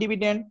বর্তমান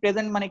ডিভিডেন্ড,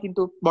 প্রেজেন্ট মানে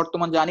কিন্তু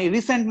বর্তমান জানি,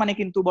 রিসেন্ট মানে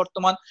কিন্তু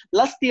বর্তমান,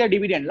 লাস্ট ইয়ার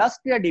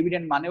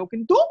ডিভিডেন্ড মানেও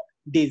কিন্তু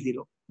D0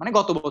 মানে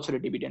গত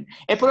বছরের ডিভিডেন্ড।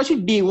 এরপর আসি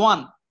D1।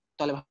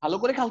 তাহলে ভালো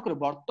করে খেয়াল করো,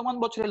 বর্তমান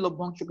বছরের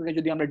লভ্যাংশকে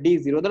যদি আমরা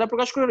D0 দ্বারা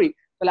প্রকাশ করি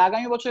তাহলে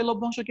আগামী বছরের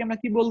লভ্যাংশকে আমরা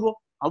কি বলবো?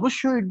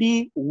 অবশ্যই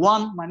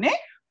D1 মানে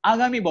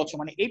আগামী বছর,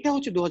 মানে এটা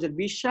হচ্ছে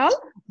 2020 সাল,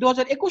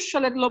 2021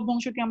 সালের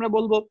লভ্যাংশকে আমরা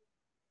বলবো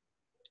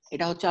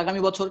এটা হচ্ছে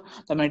আগামী বছর,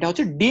 তার মানে এটা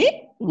হচ্ছে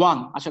D1।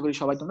 আশা করি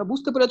সবাই তোমরা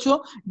বুঝতে পেরেছো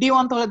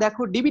D1। তাহলে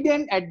দেখো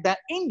dividend at the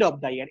end of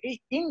the year, এই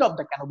এন্ড অফ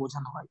দ্য কেন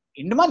বোঝানো হয়?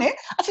 এন্ড মানে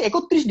আচ্ছা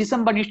 31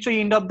 ডিসেম্বর নিশ্চয়ই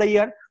এন্ড অফ দ্য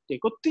ইয়ার। তো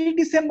 31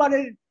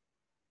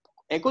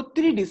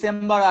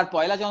 ডিসেম্বর আর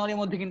 1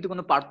 জানুয়ারির মধ্যে কিন্তু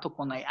কোনো পার্থক্য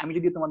নাই। আমি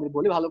যদি তোমাদের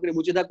বলি ভালো করে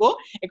বুঝে থাকো,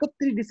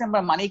 31 ডিসেম্বর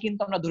মানেই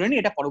কিন্তু আমরা ধরে নিই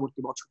এটা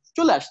পরবর্তী বছর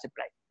চলে আসছে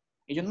প্রায়।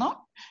 এই জন্য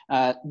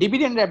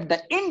dividend at the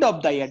end of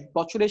the year,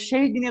 বছরের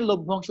শেষ দিনের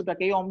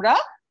লভ্যাংশটাকেই আমরা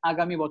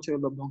আগামী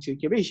বছরের লভ্যাংশ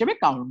হিসেবে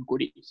কাউন্ট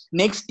করি।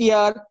 নেক্সট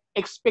ইয়ার,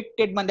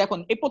 এক্সপেক্টেড মানে দেখুন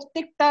এই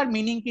প্রত্যেকটার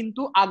মিনিং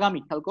কিন্তু আগামী,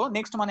 খেয়াল করো।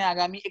 নেক্সট মানে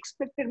আগামী,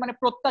 এক্সপেক্টেড মানে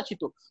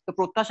প্রত্যাশিত, তো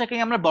প্রত্যাশাকে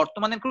আমরা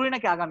বর্তমানে করি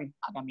নাকি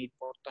আগামীর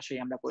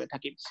প্রত্যাশাই আমরা করে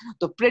থাকি।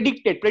 তো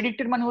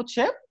প্রেডিক্টেড মানে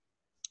হচ্ছে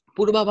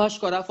পূর্বাভাস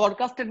করা,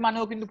 ফরকাস্টেড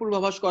মানেও কিন্তু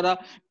পূর্বাভাস করা,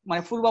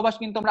 মানে পূর্বাভাস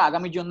কিন্তু আমরা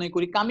আগামীর জন্যই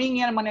করি। কামিং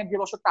ইয়ার মানে যে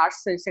বছরটা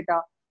আসছে সেটা,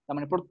 তার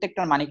মানে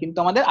প্রত্যেকটার মানে কিন্তু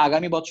আমাদের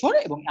আগামী বছর,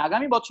 এবং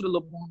আগামী বছরের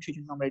লভ্যাংশের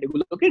জন্য আমরা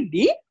এগুলোকে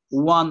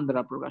D1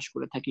 দ্বারা প্রকাশ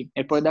করে থাকি।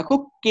 এরপরে দেখো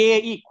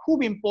KE, খুব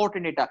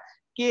ইম্পর্টেন্ট এটা।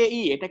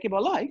 KE এটাকে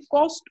বলা হয়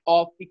কস্ট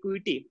অফ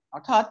ইকুইটি,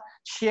 অর্থাৎ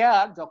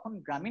শেয়ার যখন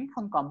গ্রামীণ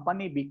ফোন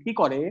কোম্পানি বিক্রি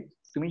করে,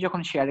 তুমি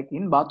যখন শেয়ার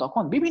কিনবা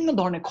তখন বিভিন্ন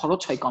ধরনের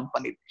খরচ হয়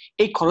কোম্পানির।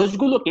 এই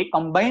খরচগুলোকে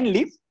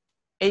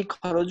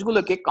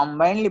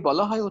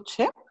বলা হয়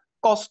হচ্ছে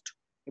কস্ট,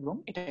 এবং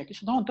এটাকে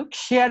সাধারণত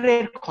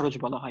শেয়ারের খরচ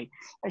বলা হয়।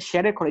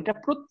 শেয়ারের খরচ, এটা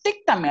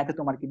প্রত্যেকটা ম্যাথে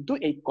তোমার কিন্তু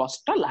এই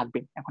কস্টটা লাগবে।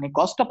 এখন এই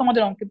কস্টটা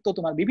তোমাদের অঙ্কে তো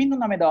তোমার বিভিন্ন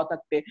নামে দেওয়া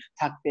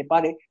থাকতে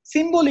পারে।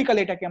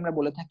 সিম্বলিক্যালি এটাকে আমরা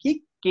বলে থাকি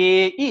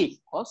KE,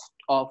 কস্ট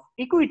অফ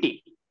ইকুইটি।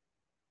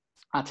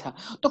 আচ্ছা,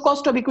 তো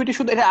কস্ট অফ ইকুইটি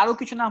শুধু, এটা আরো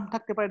কিছু নাম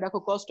থাকতে পারে। দেখো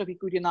কস্ট অফ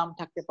ইকুইটি নাম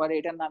থাকতে পারে,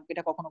 এটার নাম,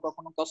 এটা কখনো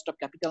কখনো কস্ট অফ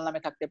ক্যাপিটাল নামে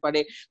থাকতে পারে,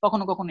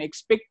 কখনো কখনো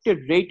এক্সপেক্টেড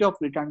রেট অফ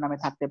রিটার্ন নামে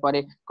থাকতে পারে,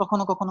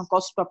 কখনো কখনো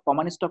কস্ট অফ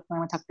কমন স্টক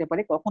নামে থাকতে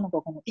পারে, কখনো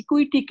কখনো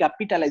ইকুইটি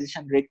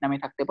ক্যাপিটালাইজেশন রেট নামে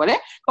থাকতে পারে,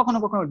 কখনো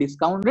কখনো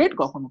ডিসকাউন্ট রেট,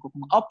 কখনো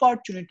কখনো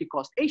অপরচুনিটি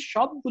কস্ট। এই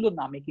সবগুলো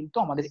নামে কিন্তু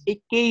আমাদের এই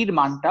কেইর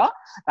মানটা,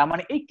 তার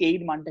মানে এই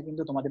কেইর মানটা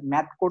কিন্তু তোমাদের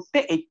ম্যাথ করতে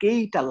এই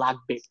কেইটা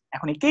লাগবে।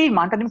 এখন এই কেইর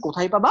মানটা তুমি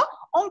কোথায় পাবা?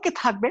 অঙ্কে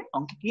থাকবে।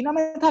 অঙ্কে কি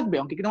নামে থাকবে?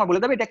 অঙ্কে কি তোমার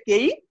বলে দেবে এটা কেই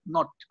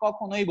নট,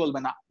 কখনোই বলবে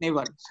না,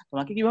 নেভার।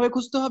 তোমাকে কিভাবে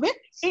খুঁজতে হবে?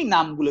 এই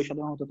নামগুলো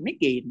সাধারণত তুমি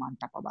কে এর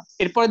মানটা পাবা।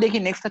 এরপরে দেখি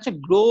নেক্সট আছে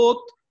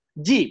গ্রোথ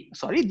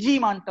জি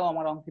মানটাও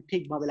আমার অঙ্কে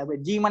ঠিকভাবে লাগবে।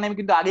 জি মানে আমি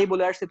কিন্তু আগেই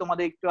বলে আসছি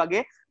তোমাদের, একটু আগে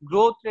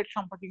গ্রোথ রেট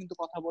সম্পর্কে কিন্তু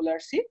কথা বলে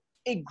আসছি।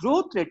 এই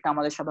গ্রোথ রেটটা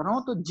আমাদের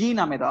সাধারণত জি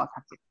নামে দেওয়া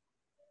থাকে,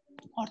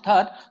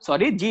 অর্থাৎ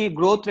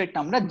গ্রোথ রেটটা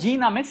আমরা জি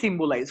নামে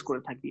সিম্বলাইজ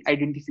করে থাকি,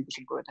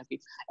 আইডেন্টিফিকেশন করে থাকি।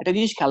 একটা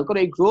জিনিস খেয়াল করো,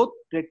 এই গ্রোথ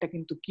রেটটা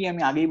কিন্তু কি,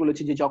 আমি আগেই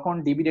বলেছি যে যখন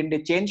ডিভিডেন্ডে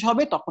চেঞ্জ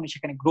হবে তখনই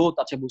সেখানে গ্রোথ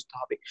আছে বুঝতে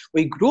হবে।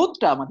 ওই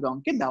গ্রোথটা আমাদের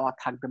অঙ্কে দেওয়া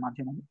থাকবে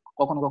মাঝে মাঝে,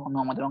 কখনো কখনো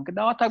আমাদের অঙ্কে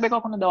দেওয়া থাকবে,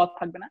 কখনো দেওয়া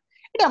থাকবে না।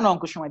 এটা আমরা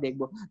অঙ্কের সময়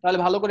দেখবো। তাহলে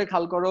ভালো করে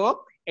খেয়াল করো,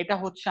 এটা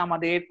হচ্ছে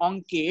আমাদের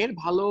অঙ্কের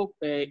ভালো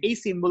এই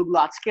সিম্বল গুলো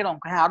আজকের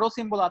অঙ্ক। হ্যাঁ, আরো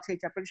সিম্বল আছে এই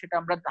চ্যাপ্টারে, সেটা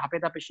আমরা ধাপে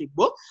ধাপে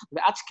শিখবো।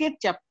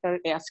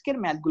 আজকের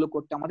ম্যাথ গুলো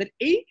করতে আমাদের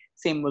এই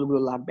সিম্বল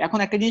গুলো লাগবে। এখন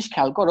একটা জিনিস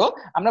খেয়াল করো,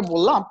 আমরা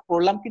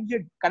পড়লাম কিন্তু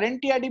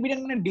কারেন্ট ইয়ার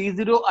ডিভিডেন্ড মানে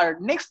D0 আর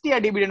নেক্সট ইয়ার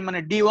ডিভিডেন্ড মানে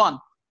D1,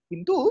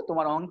 কিন্তু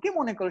তোমার অঙ্কে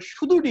মনে করো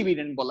শুধু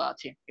ডিভিডেন্ড বলা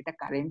আছে, এটা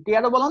কারেন্ট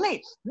ইয়ারও বলা নেই,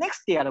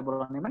 নেক্সট ইয়ারও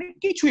বলা নেই, মানে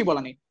কিছুই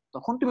বলা নেই।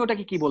 তখন তুমি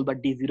ওটাকে কি বলবা?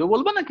 D0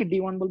 বলবা নাকি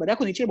D1 বলবা?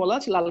 দেখো নিচে বলা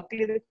আছে লাল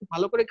কালিতে,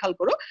 ভালো করে খেয়াল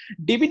করো।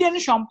 ডিভিডেন্ড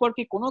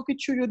সম্পর্কে কোনো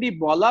কিছু যদি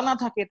বলা না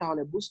থাকে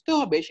তাহলে বুঝতে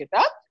হবে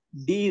সেটা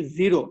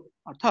D0,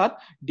 অর্থাৎ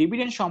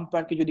ডিভিডেন্ড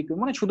সম্পর্কে যদি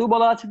মানে শুধু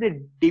বলা আছে যে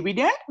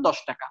ডিভিডেন্ড 10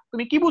 টাকা,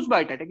 তুমি কি বুঝবা?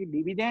 এটা কি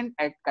ডিভিডেন্ড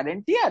এট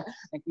কারেন্ট ইয়ার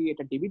নাকি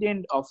এটা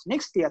ডিভিডেন্ড অফ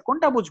নেক্সট ইয়ার,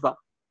 কোনটা বুঝবা?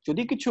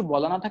 যদি কিছু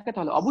বলা না থাকে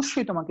তাহলে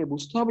অবশ্যই তোমাকে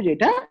বুঝতে হবে যে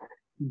এটা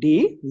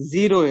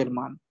D0 এর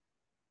মান।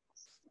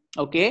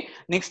 ওকে,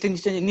 নেক্সট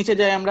নিচে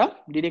যাই, আমরা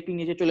ডিরেক্টলি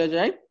নিচে চলে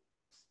যাই।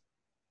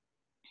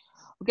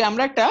 ওকে,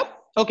 আমরা একটা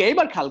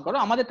এবার খেয়াল করো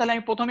আমাদের, তাহলে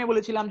আমি প্রথমে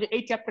বলেছিলাম যে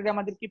এই চ্যাপ্টারে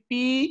আমাদেরকে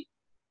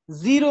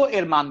P0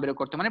 এর মান বের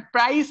করতে, মানে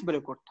প্রাইস বের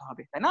করতে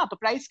হবে, তাই না? তো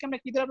প্রাইসকে আমরা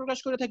কি দ্বারা প্রকাশ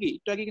করে থাকি?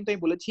 একটু আগে কিন্তু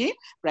আমি বলেছি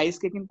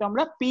প্রাইসকে কিন্তু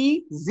আমরা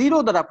P0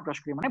 দ্বারা প্রকাশ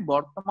করি, মানে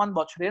বর্তমান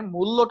বছরের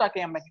মূল্যটাকে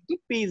আমরা কিন্তু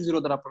P0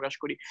 দ্বারা প্রকাশ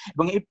করি।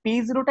 এবং এই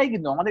P0টাই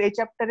কিন্তু আমাদের এই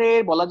চ্যাপ্টারে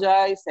বলা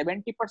যায়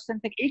 70%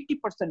 থেকে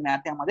 80%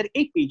 ম্যাথে আমাদের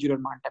এই P0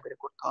 এর মানটা বের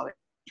করতে হবে।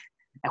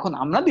 এখন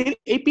আমাদের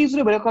এই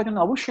P0 বের করার জন্য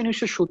অবশ্যই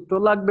নিশ্চয়ই সূত্র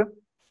লাগবে।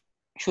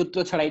 সূত্র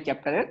ছাড়া এই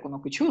চ্যাপ্টারের কোনো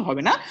কিছু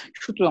হবে না,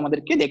 সূত্র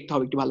আমাদেরকে দেখতে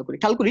হবে। একটু ভালো করে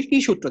খেয়াল করি কি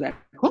সূত্র।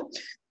 দেখো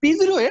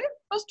P0 এর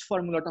ফার্স্ট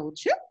ফর্মুলাটা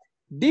হচ্ছে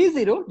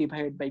D0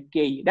 ডিভাইডেড বাই K।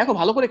 দেখো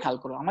ভালো করে খেয়াল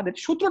করো, আমাদের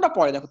সূত্রটা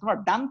পরে দেখো তোমার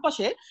ডান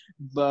পাশে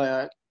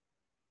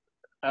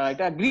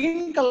এটা গ্রিন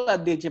কালার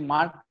দিয়ে যে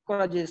মার্ক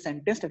করা যে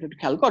সেন্টেন্সটা একটু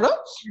খেয়াল করো,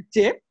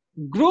 যে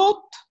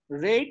গ্রোথ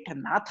রেট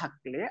না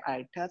থাকলে, আর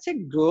এটা আছে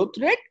গ্রোথ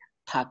রেট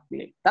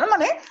থাকলে। তার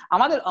মানে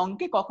আমাদের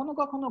অঙ্কে কখনো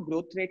কখনো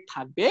গ্রোথ রেট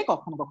থাকবে,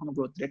 কখনো কখনো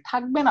গ্রোথ রেট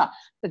থাকবে না।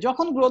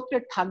 যখন গ্রোথ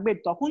রেট থাকবে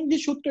তখন যে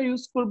সূত্র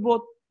ইউজ করব,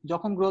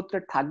 যখন গ্রোথ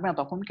রেট থাকবে না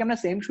তখন কি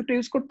আমরা সেম সূত্র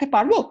ইউজ করতে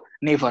পারবো?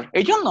 নেভার।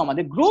 এই জন্য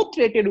আমাদের গ্রোথ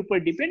রেটের উপর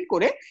ডিপেন্ড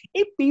করে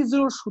এই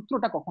P0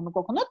 সূত্রটা কখনো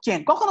কখনো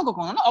চেঞ্জ, কখনো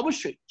কখনো না,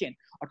 অবশ্যই চেঞ্জ।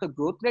 অর্থাৎ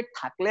গ্রোথ রেট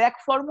থাকলে এক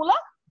ফর্মুলা,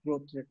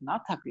 গ্রোথ রেট না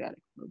থাকলে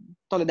আরেক ফর্মুলা।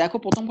 তাহলে দেখো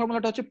প্রথম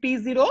ফর্মুলাটা হচ্ছে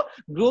P0,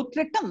 গ্রোথ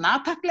রেটটা না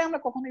থাকলে আমরা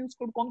কখনো ইউজ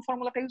করব, কোন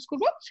ফর্মুলাটা ইউজ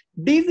করব?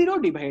 D0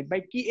 divide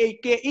by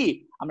KE।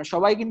 আমরা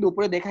সবাই কিন্তু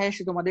উপরে দেখা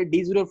এসেছি তোমাদের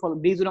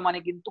D0 মানে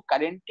কিন্তু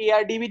কারেন্ট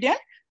ইয়ার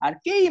ডিভিডেন্ড, আর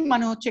KE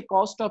মানে হচ্ছে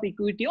কস্ট অফ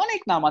ইকুইটি।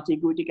 অনেক নাম আছে,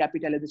 equity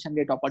capitalisation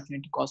rate,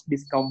 opportunity cost,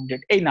 discount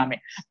rate, এই নামে।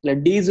 তাহলে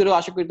D0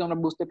 আশা করি তোমরা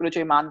বুঝতে পেরেছো,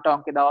 এই মানটা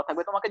অঙ্কে দেওয়া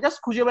থাকবে, তোমাকে জাস্ট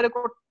খুঁজে বের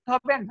করতে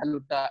হবে এন্ড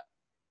ভ্যালুটা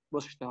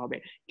বসাতে হবে।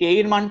 KE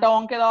এর মানটা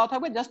অঙ্কে দেওয়া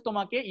থাকবে, জাস্ট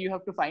তোমাকে you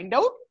have to find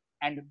out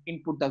and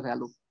input the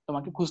value.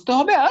 তোমাকে খুঁজতে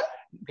হবে আর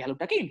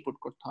ভ্যালুটাকে ইনপুট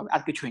করতে হবে,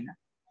 আর কিছুই না।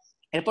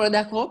 এরপরে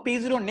দেখো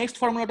P0 নেক্সট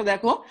ফর্মুলাটা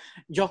দেখো,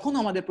 যখন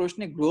আমাদের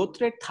প্রশ্নে গ্রোথ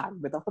রেট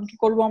থাকবে তখন কি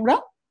করব আমরা?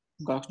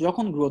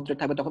 যখন গ্রোথ রেট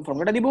থাকবে তখন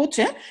ফর্মুলাটা দিব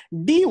হচ্ছে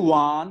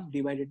D1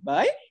 divided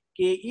by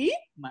KE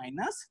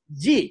minus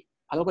G।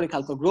 ভালো করে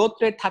খেয়াল করো, গ্রোথ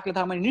রেট থাকলে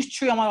তার মানে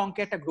নিশ্চয়ই আমার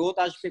অঙ্কে একটা গ্রোথ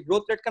আসবে।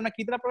 গ্রোথ রেটকে আমরা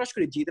কি দ্বারা প্রকাশ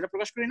করি? জি দ্বারা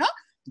প্রকাশ করি না?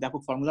 দেখো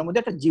ফর্মুলার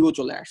মধ্যে একটা জিও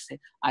চলে আসছে,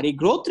 আর এই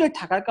গ্রোথ রেট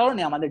থাকার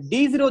কারণে আমাদের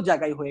D0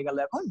 জায়গায় হয়ে গেল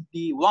এখন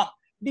D1।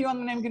 D1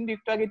 মানে আমি কিন্তু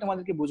একটু আগে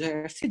তোমাদেরকে বুঝাই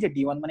আসছি যে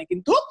D1 মানে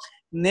কিন্তু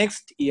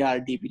নেক্সট ইয়ার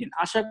ডিভিডেন্ড।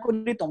 আশা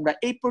করি তোমরা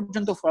এই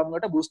পর্যন্ত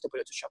ফর্মুলাটা বুঝতে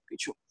পেরেছো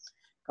সবকিছু।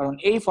 কারণ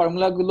এই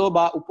ফর্মুলা গুলো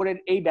বা উপরের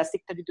এই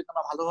বেসিকটা যদি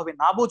তোমরা ভালোভাবে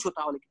না বোঝো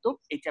তাহলে কিন্তু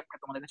এই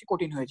চ্যাপ্টার তোমাদের কাছে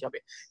কঠিন হয়ে যাবে।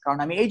 কারণ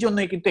আমি এই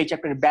জন্যই কিন্তু এই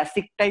চ্যাপ্টারের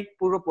বেসিকটাই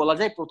পুরো বলা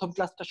যায় প্রথম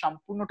ক্লাসটা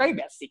সম্পূর্ণটাই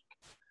বেসিক।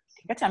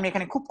 ঠিক আছে, আমি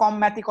এখানে খুব কম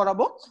ম্যাথই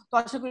করাবো। তো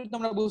আশা করি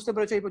তোমরা বুঝতে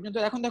পেরেছো এই পর্যন্ত।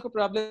 এখন দেখো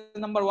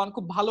প্রবলেম নাম্বার 1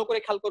 খুব ভালো করে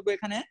খেয়াল করবে।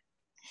 এখানে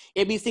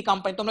এবিসি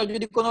কোম্পানি, তোমরা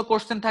যদি কোনো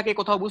কোশ্চেন থাকে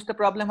কোথাও বুঝতে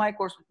প্রবলেম হয়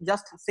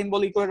জাস্ট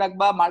সিম্বল করে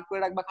রাখবা, মার্ক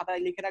করে রাখবা,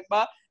 খাতায় লিখে রাখবা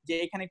যে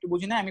এখানে একটু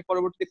বুঝি না, আমি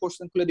পরবর্তীতে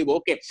কোশ্চেন খুলে দিব।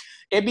 ওকে,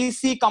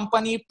 এবিসি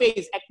কোম্পানি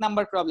পেজ, এক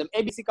number problem.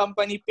 ABC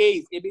company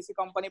page, ABC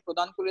company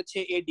প্রদান করেছে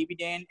এ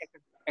ডিভিডেন্ড,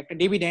 একটা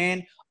ডিভিডেন্ড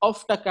অফ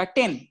টাকা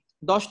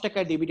 10 টাকা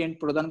ডিভিডেন্ড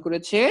প্রদান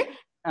করেছে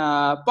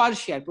পার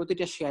শেয়ার,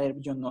 প্রতিটা শেয়ারের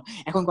জন্য।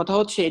 এখন কথা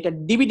হচ্ছে এটা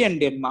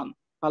ডিভিডেন্ডের মান,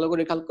 ভালো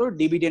করে খেয়াল করো,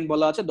 ডিভিডেন্ড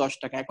বলা আছে 10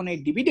 টাকা। এখন এই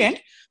ডিভিডেন্ড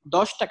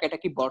 10 টাকা এটা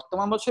কি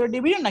বর্তমান বছরের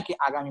ডিভিডেন্ড নাকি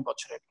আগামী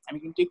বছরের? আমি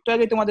কিন্তু একটু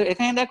আগে তোমাদের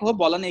এখানে দেখো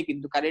বলা নেই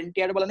কিন্তু, কারেন্ট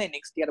ইয়ার বলা নেই,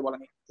 নেক্সট ইয়ার বলা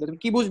নেই। তুমি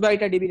কি বুঝবা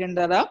এটা ডিভিডেন্ড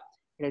দ্বারা?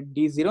 এটা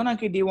D0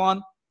 নাকি D1?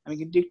 আমি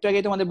কিন্তু একটু আগে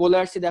তোমাদের বলে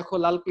আসছি, দেখো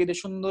লাল কালিতে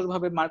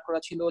সুন্দরভাবে মার্ক করা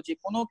ছিল যে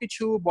কোনো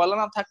কিছু বলা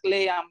না থাকলে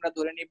আমরা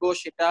ধরে নিব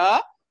সেটা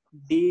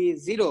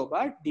D0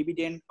 বা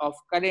ডিভিডেন্ড অফ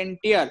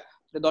কারেন্ট ইয়ার।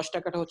 10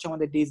 টাকাটা হচ্ছে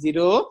আমাদের D0।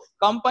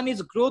 Companies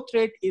growth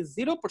rate is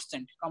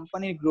 0%,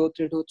 কোম্পানির গ্রোথ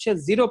রেট হচ্ছে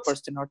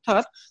 0%,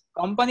 অর্থাৎ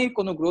কোম্পানির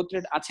কোনো গ্রোথ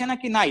রেট আছে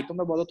নাকি নাই?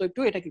 তোমরা বলো তো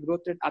একটু, এটা কি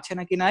গ্রোথ রেট আছে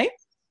নাকি নাই?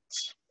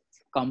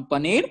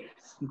 কোম্পানির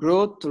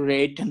গ্রোথ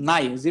রেট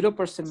নাই,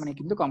 0% মানে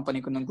কিন্তু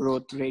কোম্পানির কোনো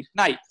গ্রোথ রেট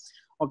নাই।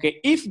 ওকে,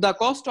 if the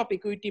cost of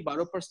equity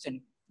 12%,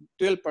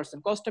 12%,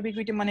 cost of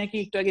equity মানে কি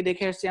একটু আগে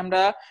দেখে আসছি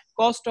আমরা।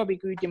 কস্ট অফ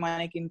ইকুইটি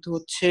মানে কিন্তু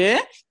হচ্ছে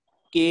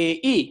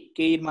KE,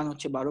 KE এর মান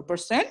হচ্ছে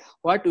 12%।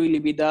 What will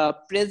be the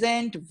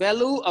present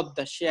value of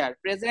the share?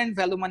 Present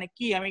value মানে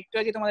কি? আমি একটু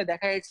আগে তোমাদের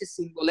দেখাচ্ছি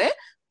সিম্বলে,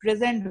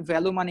 প্রেজেন্ট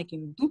ভ্যালু মানে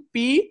কিন্তু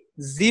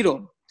P0।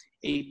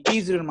 এই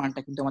P0 এর মানটা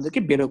কিন্তু আমাদেরকে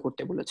বের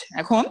করতে বলেছে।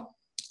 এখন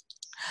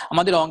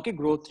আমাদের অঙ্কে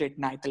গ্রোথ রেট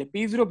নাই, তাহলে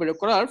P0 বের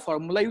করার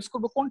ফর্মুলা ইউজ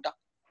করব কোনটা?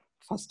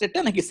 ফার্স্ট এরটা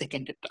নাকি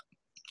সেকেন্ড এরটা?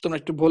 তোমরা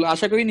একটু বলো,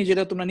 আশা করি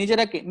তোমরা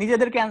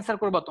নিজেদেরকে অ্যান্সার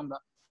করবা। তোমরা,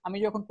 আমি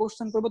যখন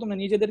কোশ্চেন করবো তোমরা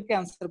নিজেদেরকে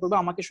অ্যান্সার করবা,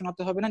 আমাকে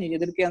শোনাতে হবে না,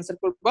 নিজেদেরকে অ্যান্সার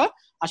করবা।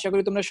 আশা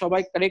করি তোমরা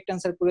সবাই কারেক্ট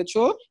অ্যান্সার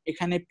করেছো।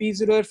 এখানে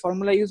P0 এর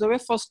ফর্মুলা ইউজ হবে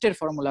ফার্স্ট এর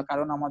ফর্মুলা,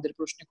 কারণ আমাদের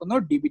প্রশ্নে কোনো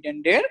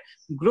ডিভিডেন্ডের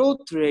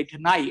গ্রোথ রেট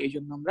নাই, এই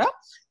জন্য আমরা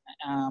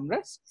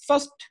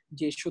ফার্স্ট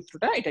যে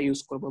সূত্রটা এটা ইউজ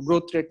করব।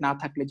 গ্রোথ রেট না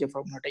থাকলে যে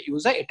ফর্মুলাটা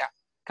ইউজ হয় এটা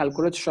খেয়াল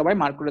করেছো সবাই,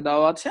 মার্ক করে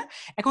দেওয়া আছে।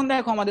 এখন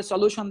দেখো আমাদের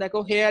সলিউশন দেখো,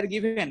 হেয়ার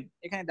গিভেন,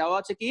 এখানে দেওয়া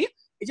আছে কি?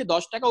 এই যে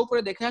 10 টাকা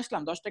উপরে দেখে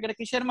আসলাম, 10 টাকাটা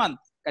কিসের মান?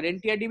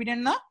 কারেন্ট ইয়ার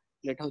ডিভিডেন্ড না?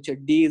 এটা হচ্ছে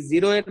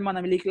D0 এর মান,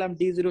 আমি লিখলাম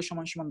D0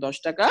 সমান সমান 10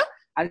 টাকা।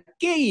 আর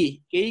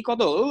KE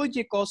কত? ওই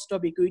যে কস্ট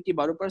অফ ইকুইটি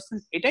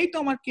 12%, এটাই তো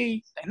আমার KE,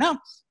 তাই না?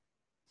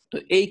 তো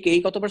এই KE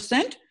কত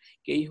পার্সেন্ট?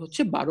 KE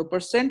হচ্ছে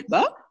 12%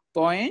 বা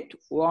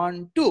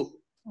 0.12।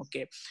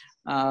 ওকে,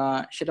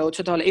 সেটা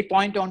হচ্ছে, তাহলে এই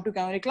 0.12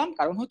 কেন লিখলাম?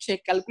 কারণ হচ্ছে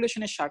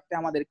ক্যালকুলেশনের স্বার্থে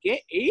আমাদেরকে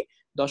এই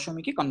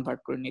দশমিকে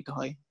কনভার্ট করে নিতে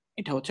হয়,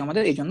 এটা হচ্ছে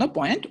আমাদের, এই জন্য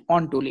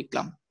 0.12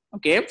 লিখলাম।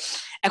 ওকে,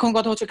 এখন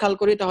কথা হচ্ছে খেয়াল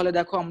করি, তাহলে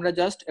দেখো আমরা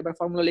জাস্ট এবার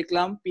ফর্মুলা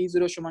লিখলাম,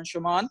 P0 সমান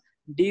সমান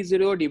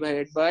D0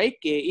 ডিভাইডেড বাই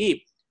KE।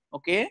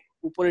 ওকে,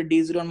 উপরে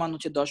D0 এর মান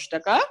হচ্ছে 10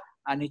 টাকা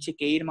আর নিচে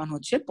KE এর মান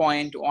হচ্ছে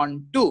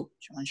 0.12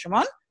 সমান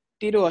সমান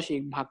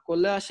 83 ভাগ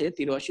করলে আসে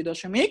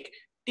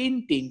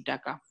 83.33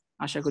 টাকা।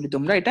 আশা করি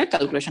তোমরা এটা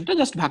ক্যালকুলেশনটা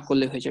জাস্ট ভাগ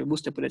করলে হয়ে যাবে,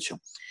 বুঝতে পেরেছো?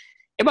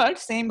 এবার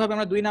সেম ভাবে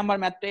আমরা 2 নাম্বার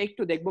ম্যাথটা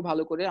একটু দেখবো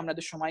ভালো করে,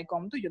 আমাদের সময়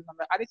কম তো এই জন্য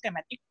আমরা আরেকটা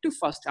ম্যাথ একটু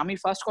ফাস্ট, আমি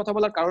ফাস্ট কথা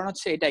বলার কারণ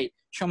হচ্ছে এটাই,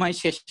 সময়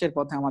শেষের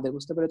পথে আমাদের,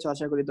 বুঝতে পেরেছো?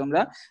 আশা করি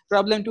তোমরা।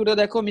 প্রবলেম 2 টা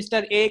দেখো,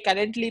 mister A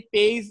currently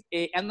page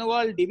A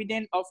annual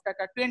dividend of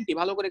টাকা 20,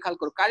 ভালো করে খেয়াল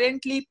করো,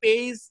 কারেন্টলি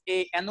পেজ এ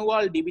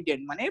অ্যানুয়াল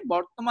ডিভিডেন্ড মানে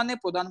বর্তমানে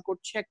প্রদান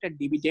করছে একটা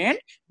ডিভিডেন্ড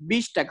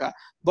 20 টাকা,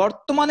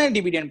 বর্তমানে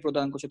ডিভিডেন্ড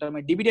প্রদান করছে, তার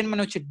মানে ডিভিডেন্ড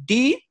মানে হচ্ছে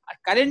ডি, আর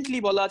কারেন্টলি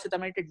বলা আছে তার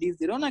মানে এটা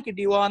D0 নাকি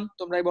D1?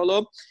 তোমরাই বলো।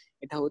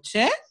 এটা হচ্ছে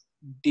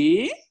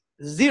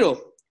D0,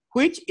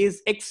 which is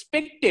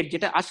expected,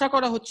 যেটা আশা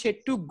করা হচ্ছে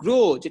to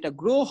grow, যেটা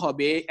গ্রো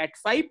হবে at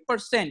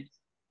 5%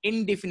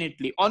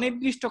 indefinitely,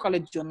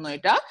 অনির্দিষ্টকালের জন্য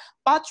এটা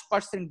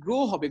 5% গ্রো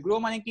হবে। গ্রো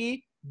মানে কি?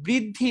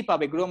 বৃদ্ধি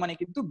পাবে, গ্রো মানে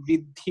কিন্তু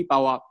বৃদ্ধি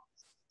পাওয়া।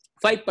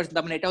 5%,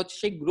 তার মানে এটা হচ্ছে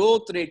সেই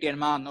গ্রোথ রেটের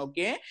মান।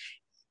 ওকে,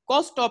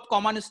 cost of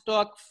common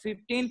stock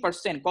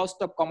 15%, cost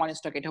of common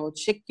stock এটা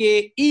হচ্ছে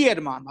KE এর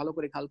মান, ভালো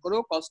করে খেয়াল করো,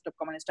 কস্ট অফ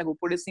কমন স্টক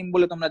উপরে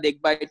সিম্বলে তোমরা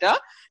দেখবা এটা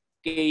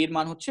KE এর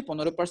মান হচ্ছে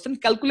 15%।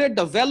 Calculate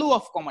the value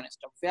of common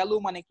stock, value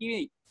মানে কি?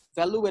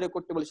 ভ্যালু বের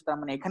করতে বলেছে, তার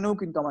মানে এখানেও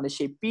কিন্তু আমাদের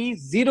সেই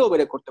P0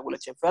 বের করতে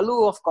বলেছে, ভ্যালু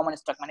অফ কমন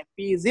স্টক মানে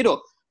P0।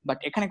 বাট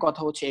এখানে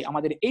কথা হচ্ছে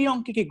আমাদের এই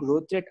অঙ্কে কি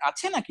গ্রোথ রেট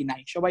আছে নাকি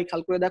নাই? সবাই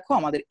খেয়াল করে দেখো,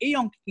 আমাদের এই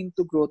অঙ্কে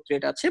কিন্তু গ্রোথ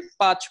রেট আছে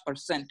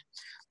 5%,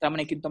 তার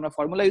মানে কিন্তু আমরা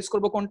ফর্মুলা ইউজ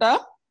করব কোনটা?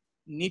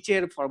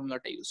 নিচের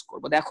ফর্মুলাটা ইউজ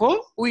করব। দেখো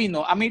উই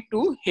নো, আমি একটু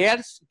হেয়ার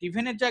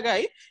গিভেন এর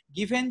জায়গায়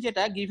গিভেন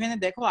যেটা গিভেনে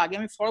দেখো আগে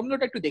আমি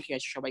ফর্মুলাটা একটু দেখে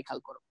আসি, সবাই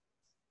খেয়াল করো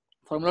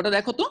ফর্মুলাটা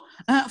দেখো তো।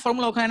 হ্যাঁ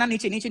ফর্মুলা ওখানে না,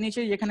 নিচে নিচে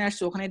নিচে যেখানে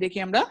আসছে ওখানে দেখি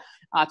আমরা।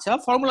 আচ্ছা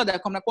ফর্মুলা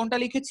দেখো আমরা কোনটা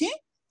লিখেছি,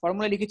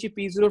 ফর্মুলা লিখেছি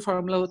P0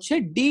 ফর্মুলা হচ্ছে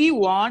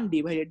D1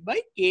 divided by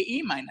KE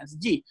minus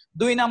G।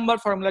 2 number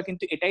formula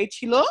কিন্তু এটাই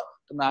ছিল,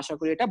 তোমরা আশা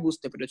করি এটা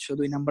বুঝতে পেরেছো।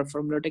 2 নাম্বার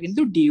ফর্মুলাটা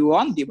কিন্তু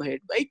D1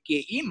 divided by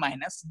KE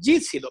minus G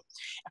ছিল।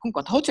 এখন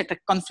কথা হচ্ছে একটা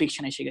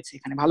কনফ্লিকশন এসে গেছে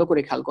এখানে, ভালো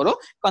করে খেয়াল করো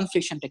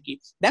কনফ্লিকশনটা কি।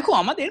 দেখো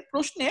আমাদের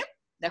প্রশ্নে,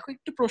 দেখো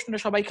একটু প্রশ্নটা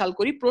সবাই খেয়াল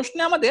করি,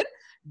 প্রশ্নে আমাদের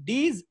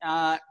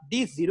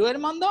D0 এর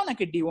মান দেওয়া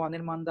নাকি D1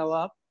 এর মান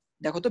দেওয়া।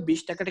 দেখো তো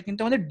 20 টাকাটা কিন্তু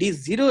আমাদের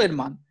D0 এর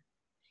মান,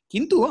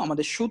 কিন্তু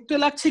আমাদের সূত্রে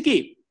লাগছে কি,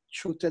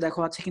 সূত্রে দেখো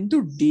আছে কিন্তু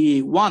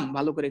D1।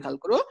 ভালো করে খেয়াল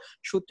করো,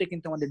 সূত্রে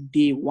কিন্তু আমাদের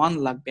D1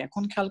 লাগবে।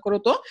 এখন খেয়াল করো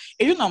তো,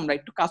 এই জন্য আমরা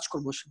একটু কাজ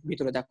করবো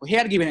ভিতরে। দেখো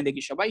হেয়ার গিভেনে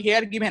দেখি সবাই,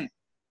 হেয়ার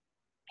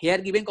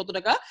গিভেন কত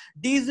টাকা,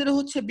 D0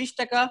 হচ্ছে 20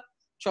 টাকা,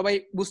 সবাই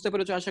বুঝতে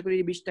পেরেছো আশা করি।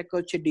 20 টাকা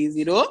হচ্ছে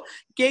D0।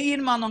 কে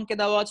এর মান অঙ্কে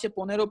দেওয়া আছে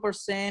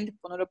 15%।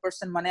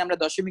 15% মানে আমরা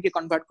দশমিকে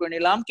কনভার্ট করে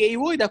নিলাম। কে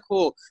ওই দেখো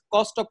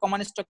কস্ট অফ কমন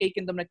স্টক কে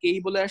কিন্তু আমরা কেই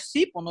বলে আসছি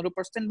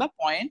 15% বা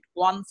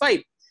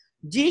 0.15।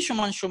 জি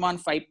সমান সমান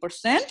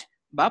 5%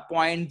 বা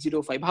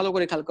 0.05। ভালো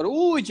করে খেয়াল করো,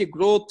 ওই যে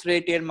গ্রোথ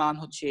রেট এর মান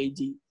হচ্ছে এই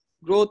জি।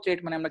 গ্রোথ রেট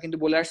মানে আমরা কিন্তু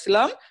বলে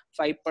আসছিলাম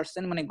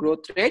 5% মানে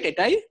গ্রোথ রেট,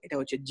 এটাই, এটা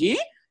হচ্ছে জি।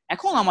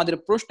 এখন আমাদের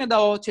প্রশ্নে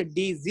দেওয়া হচ্ছে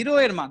D0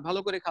 এর মান, ভালো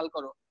করে খেয়াল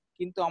করো,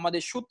 কিন্তু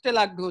আমাদের সূত্রে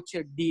লাগবে হচ্ছে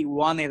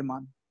D1 এর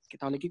মান।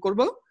 তাহলে কি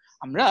করব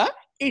আমরা,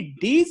 এই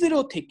D0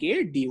 থেকে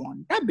D1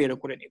 টা বের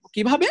করে নেব।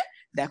 কিভাবে,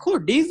 দেখো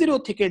D0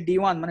 থেকে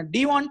D1 মানে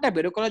D1 টা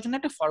বের করার জন্য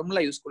একটা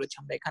ফর্মুলা ইউজ করেছি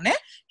আমরা এখানে,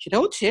 সেটা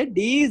হচ্ছে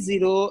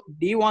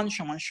D1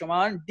 সমান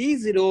সমান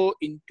D0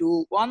 ইনটু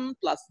 1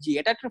 প্লাস G।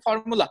 এটা একটা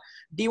ফর্মুলা,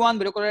 D1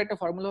 বের করার একটা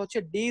ফর্মুলা হচ্ছে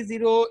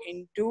D0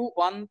 ইনটু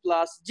 1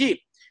 প্লাস G।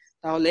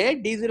 তাহলে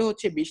D0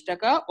 হচ্ছে 20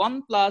 টাকা, 1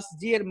 প্লাস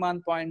G এর মান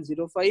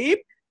 0.05,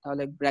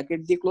 তাহলে ব্র্যাকেট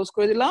দিয়ে ক্লোজ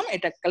করে দিলাম।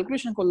 এটা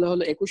ক্যালকুলেশন করলে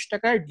হলো 21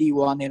 টাকার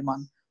D1 এর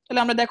মান।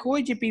 তাহলে আমরা দেখো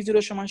ওই যে P0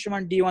 সমান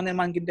সমান D1 এর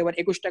মান কিন্তু এবার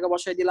 21 টাকা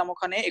বসাই দিলাম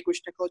ওখানে, 21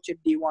 টাকা হচ্ছে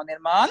D1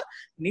 এর মান।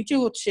 নিচে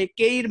হচ্ছে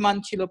K এর মান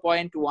ছিল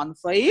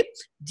 0.15,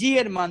 G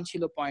এর মান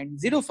ছিল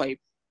 0.05।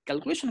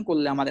 ক্যালকুলেশন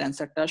করলে আমাদের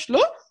অ্যান্সারটা আসলো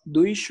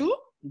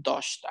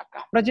 210 টাকা।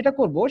 আমরা যেটা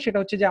করব সেটা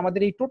হচ্ছে যে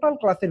আমাদের এই টোটাল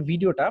ক্লাসের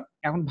ভিডিওটা,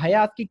 এখন ভাইয়া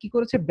আজকে কি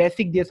করেছে,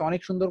 বেসিক দিয়েছে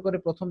অনেক সুন্দর করে,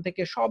 প্রথম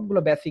থেকে সবগুলো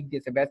বেসিক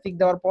দিয়েছে। বেসিক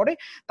দেওয়ার পরে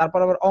তারপর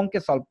আবার অঙ্কে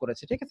সলভ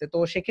করেছে, ঠিক আছে। তো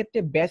সেক্ষেত্রে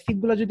বেসিক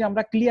গুলো যদি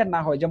আমরা ক্লিয়ার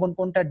না হয়, যেমন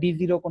কোনটা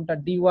D0 কোনটা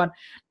D1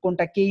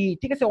 কোনটা কেই,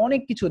 ঠিক আছে,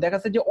 অনেক কিছু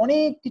দেখাচ্ছে যে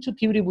অনেক কিছু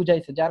থিওরি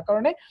বুঝাইছে, যার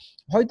কারণে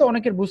হয়তো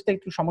অনেকের বুঝতে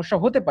একটু সমস্যা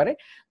হতে পারে।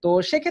 তো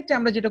সেক্ষেত্রে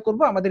আমরা যেটা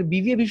করব, আমাদের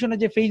বিবিএ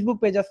ভিশনের যে ফেসবুক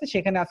পেজ আছে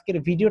সেখানে আজকের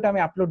ভিডিওটা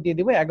আমি আপলোড দিয়ে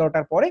দেবো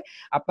 11টার পরে।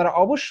 আপনারা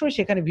অবশ্যই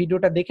সেখানে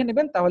ভিডিওটা দেখে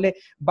নেবেন, তাহলে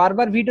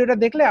বারবার ভিডিওটা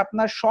দেখলে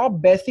আপনার সব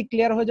বেসিক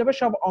ক্লিয়ার হয়ে যাবে,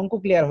 সব অঙ্ক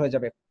ক্লিয়ার হয়ে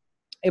যাবে।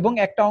 এবং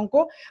একটা অঙ্ক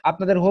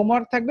আপনাদের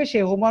হোমওয়ার্ক থাকবে,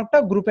 সেই হোমওয়ার্কটা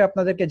গ্রুপে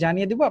আপনাদেরকে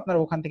জানিয়ে দিব, আপনারা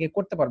ওখান থেকে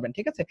করতে পারবেন,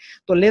 ঠিক আছে।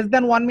 তো লেস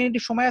দ্যান 1 মিনিট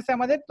সময় আছে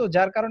আমাদের, তো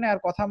যার কারণে আর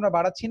কথা আমরা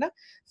বাড়াচ্ছি না।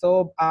 তো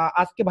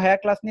আজকে ভাইয়া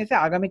ক্লাস নিয়েছে,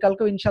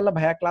 আগামীকালকেও ইনশাল্লাহ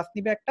ভাইয়া ক্লাস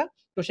নিবে একটা।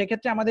 তো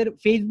সেক্ষেত্রে আমাদের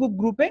ফেসবুক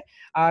গ্রুপে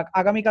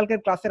আগামীকালকের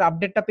ক্লাসের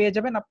আপডেটটা পেয়ে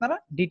যাবেন, আপনারা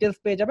ডিটেলস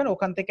পেয়ে যাবেন,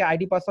 ওখান থেকে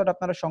আইডি পাসওয়ার্ড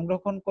আপনারা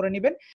সংরক্ষণ করে নেবেন।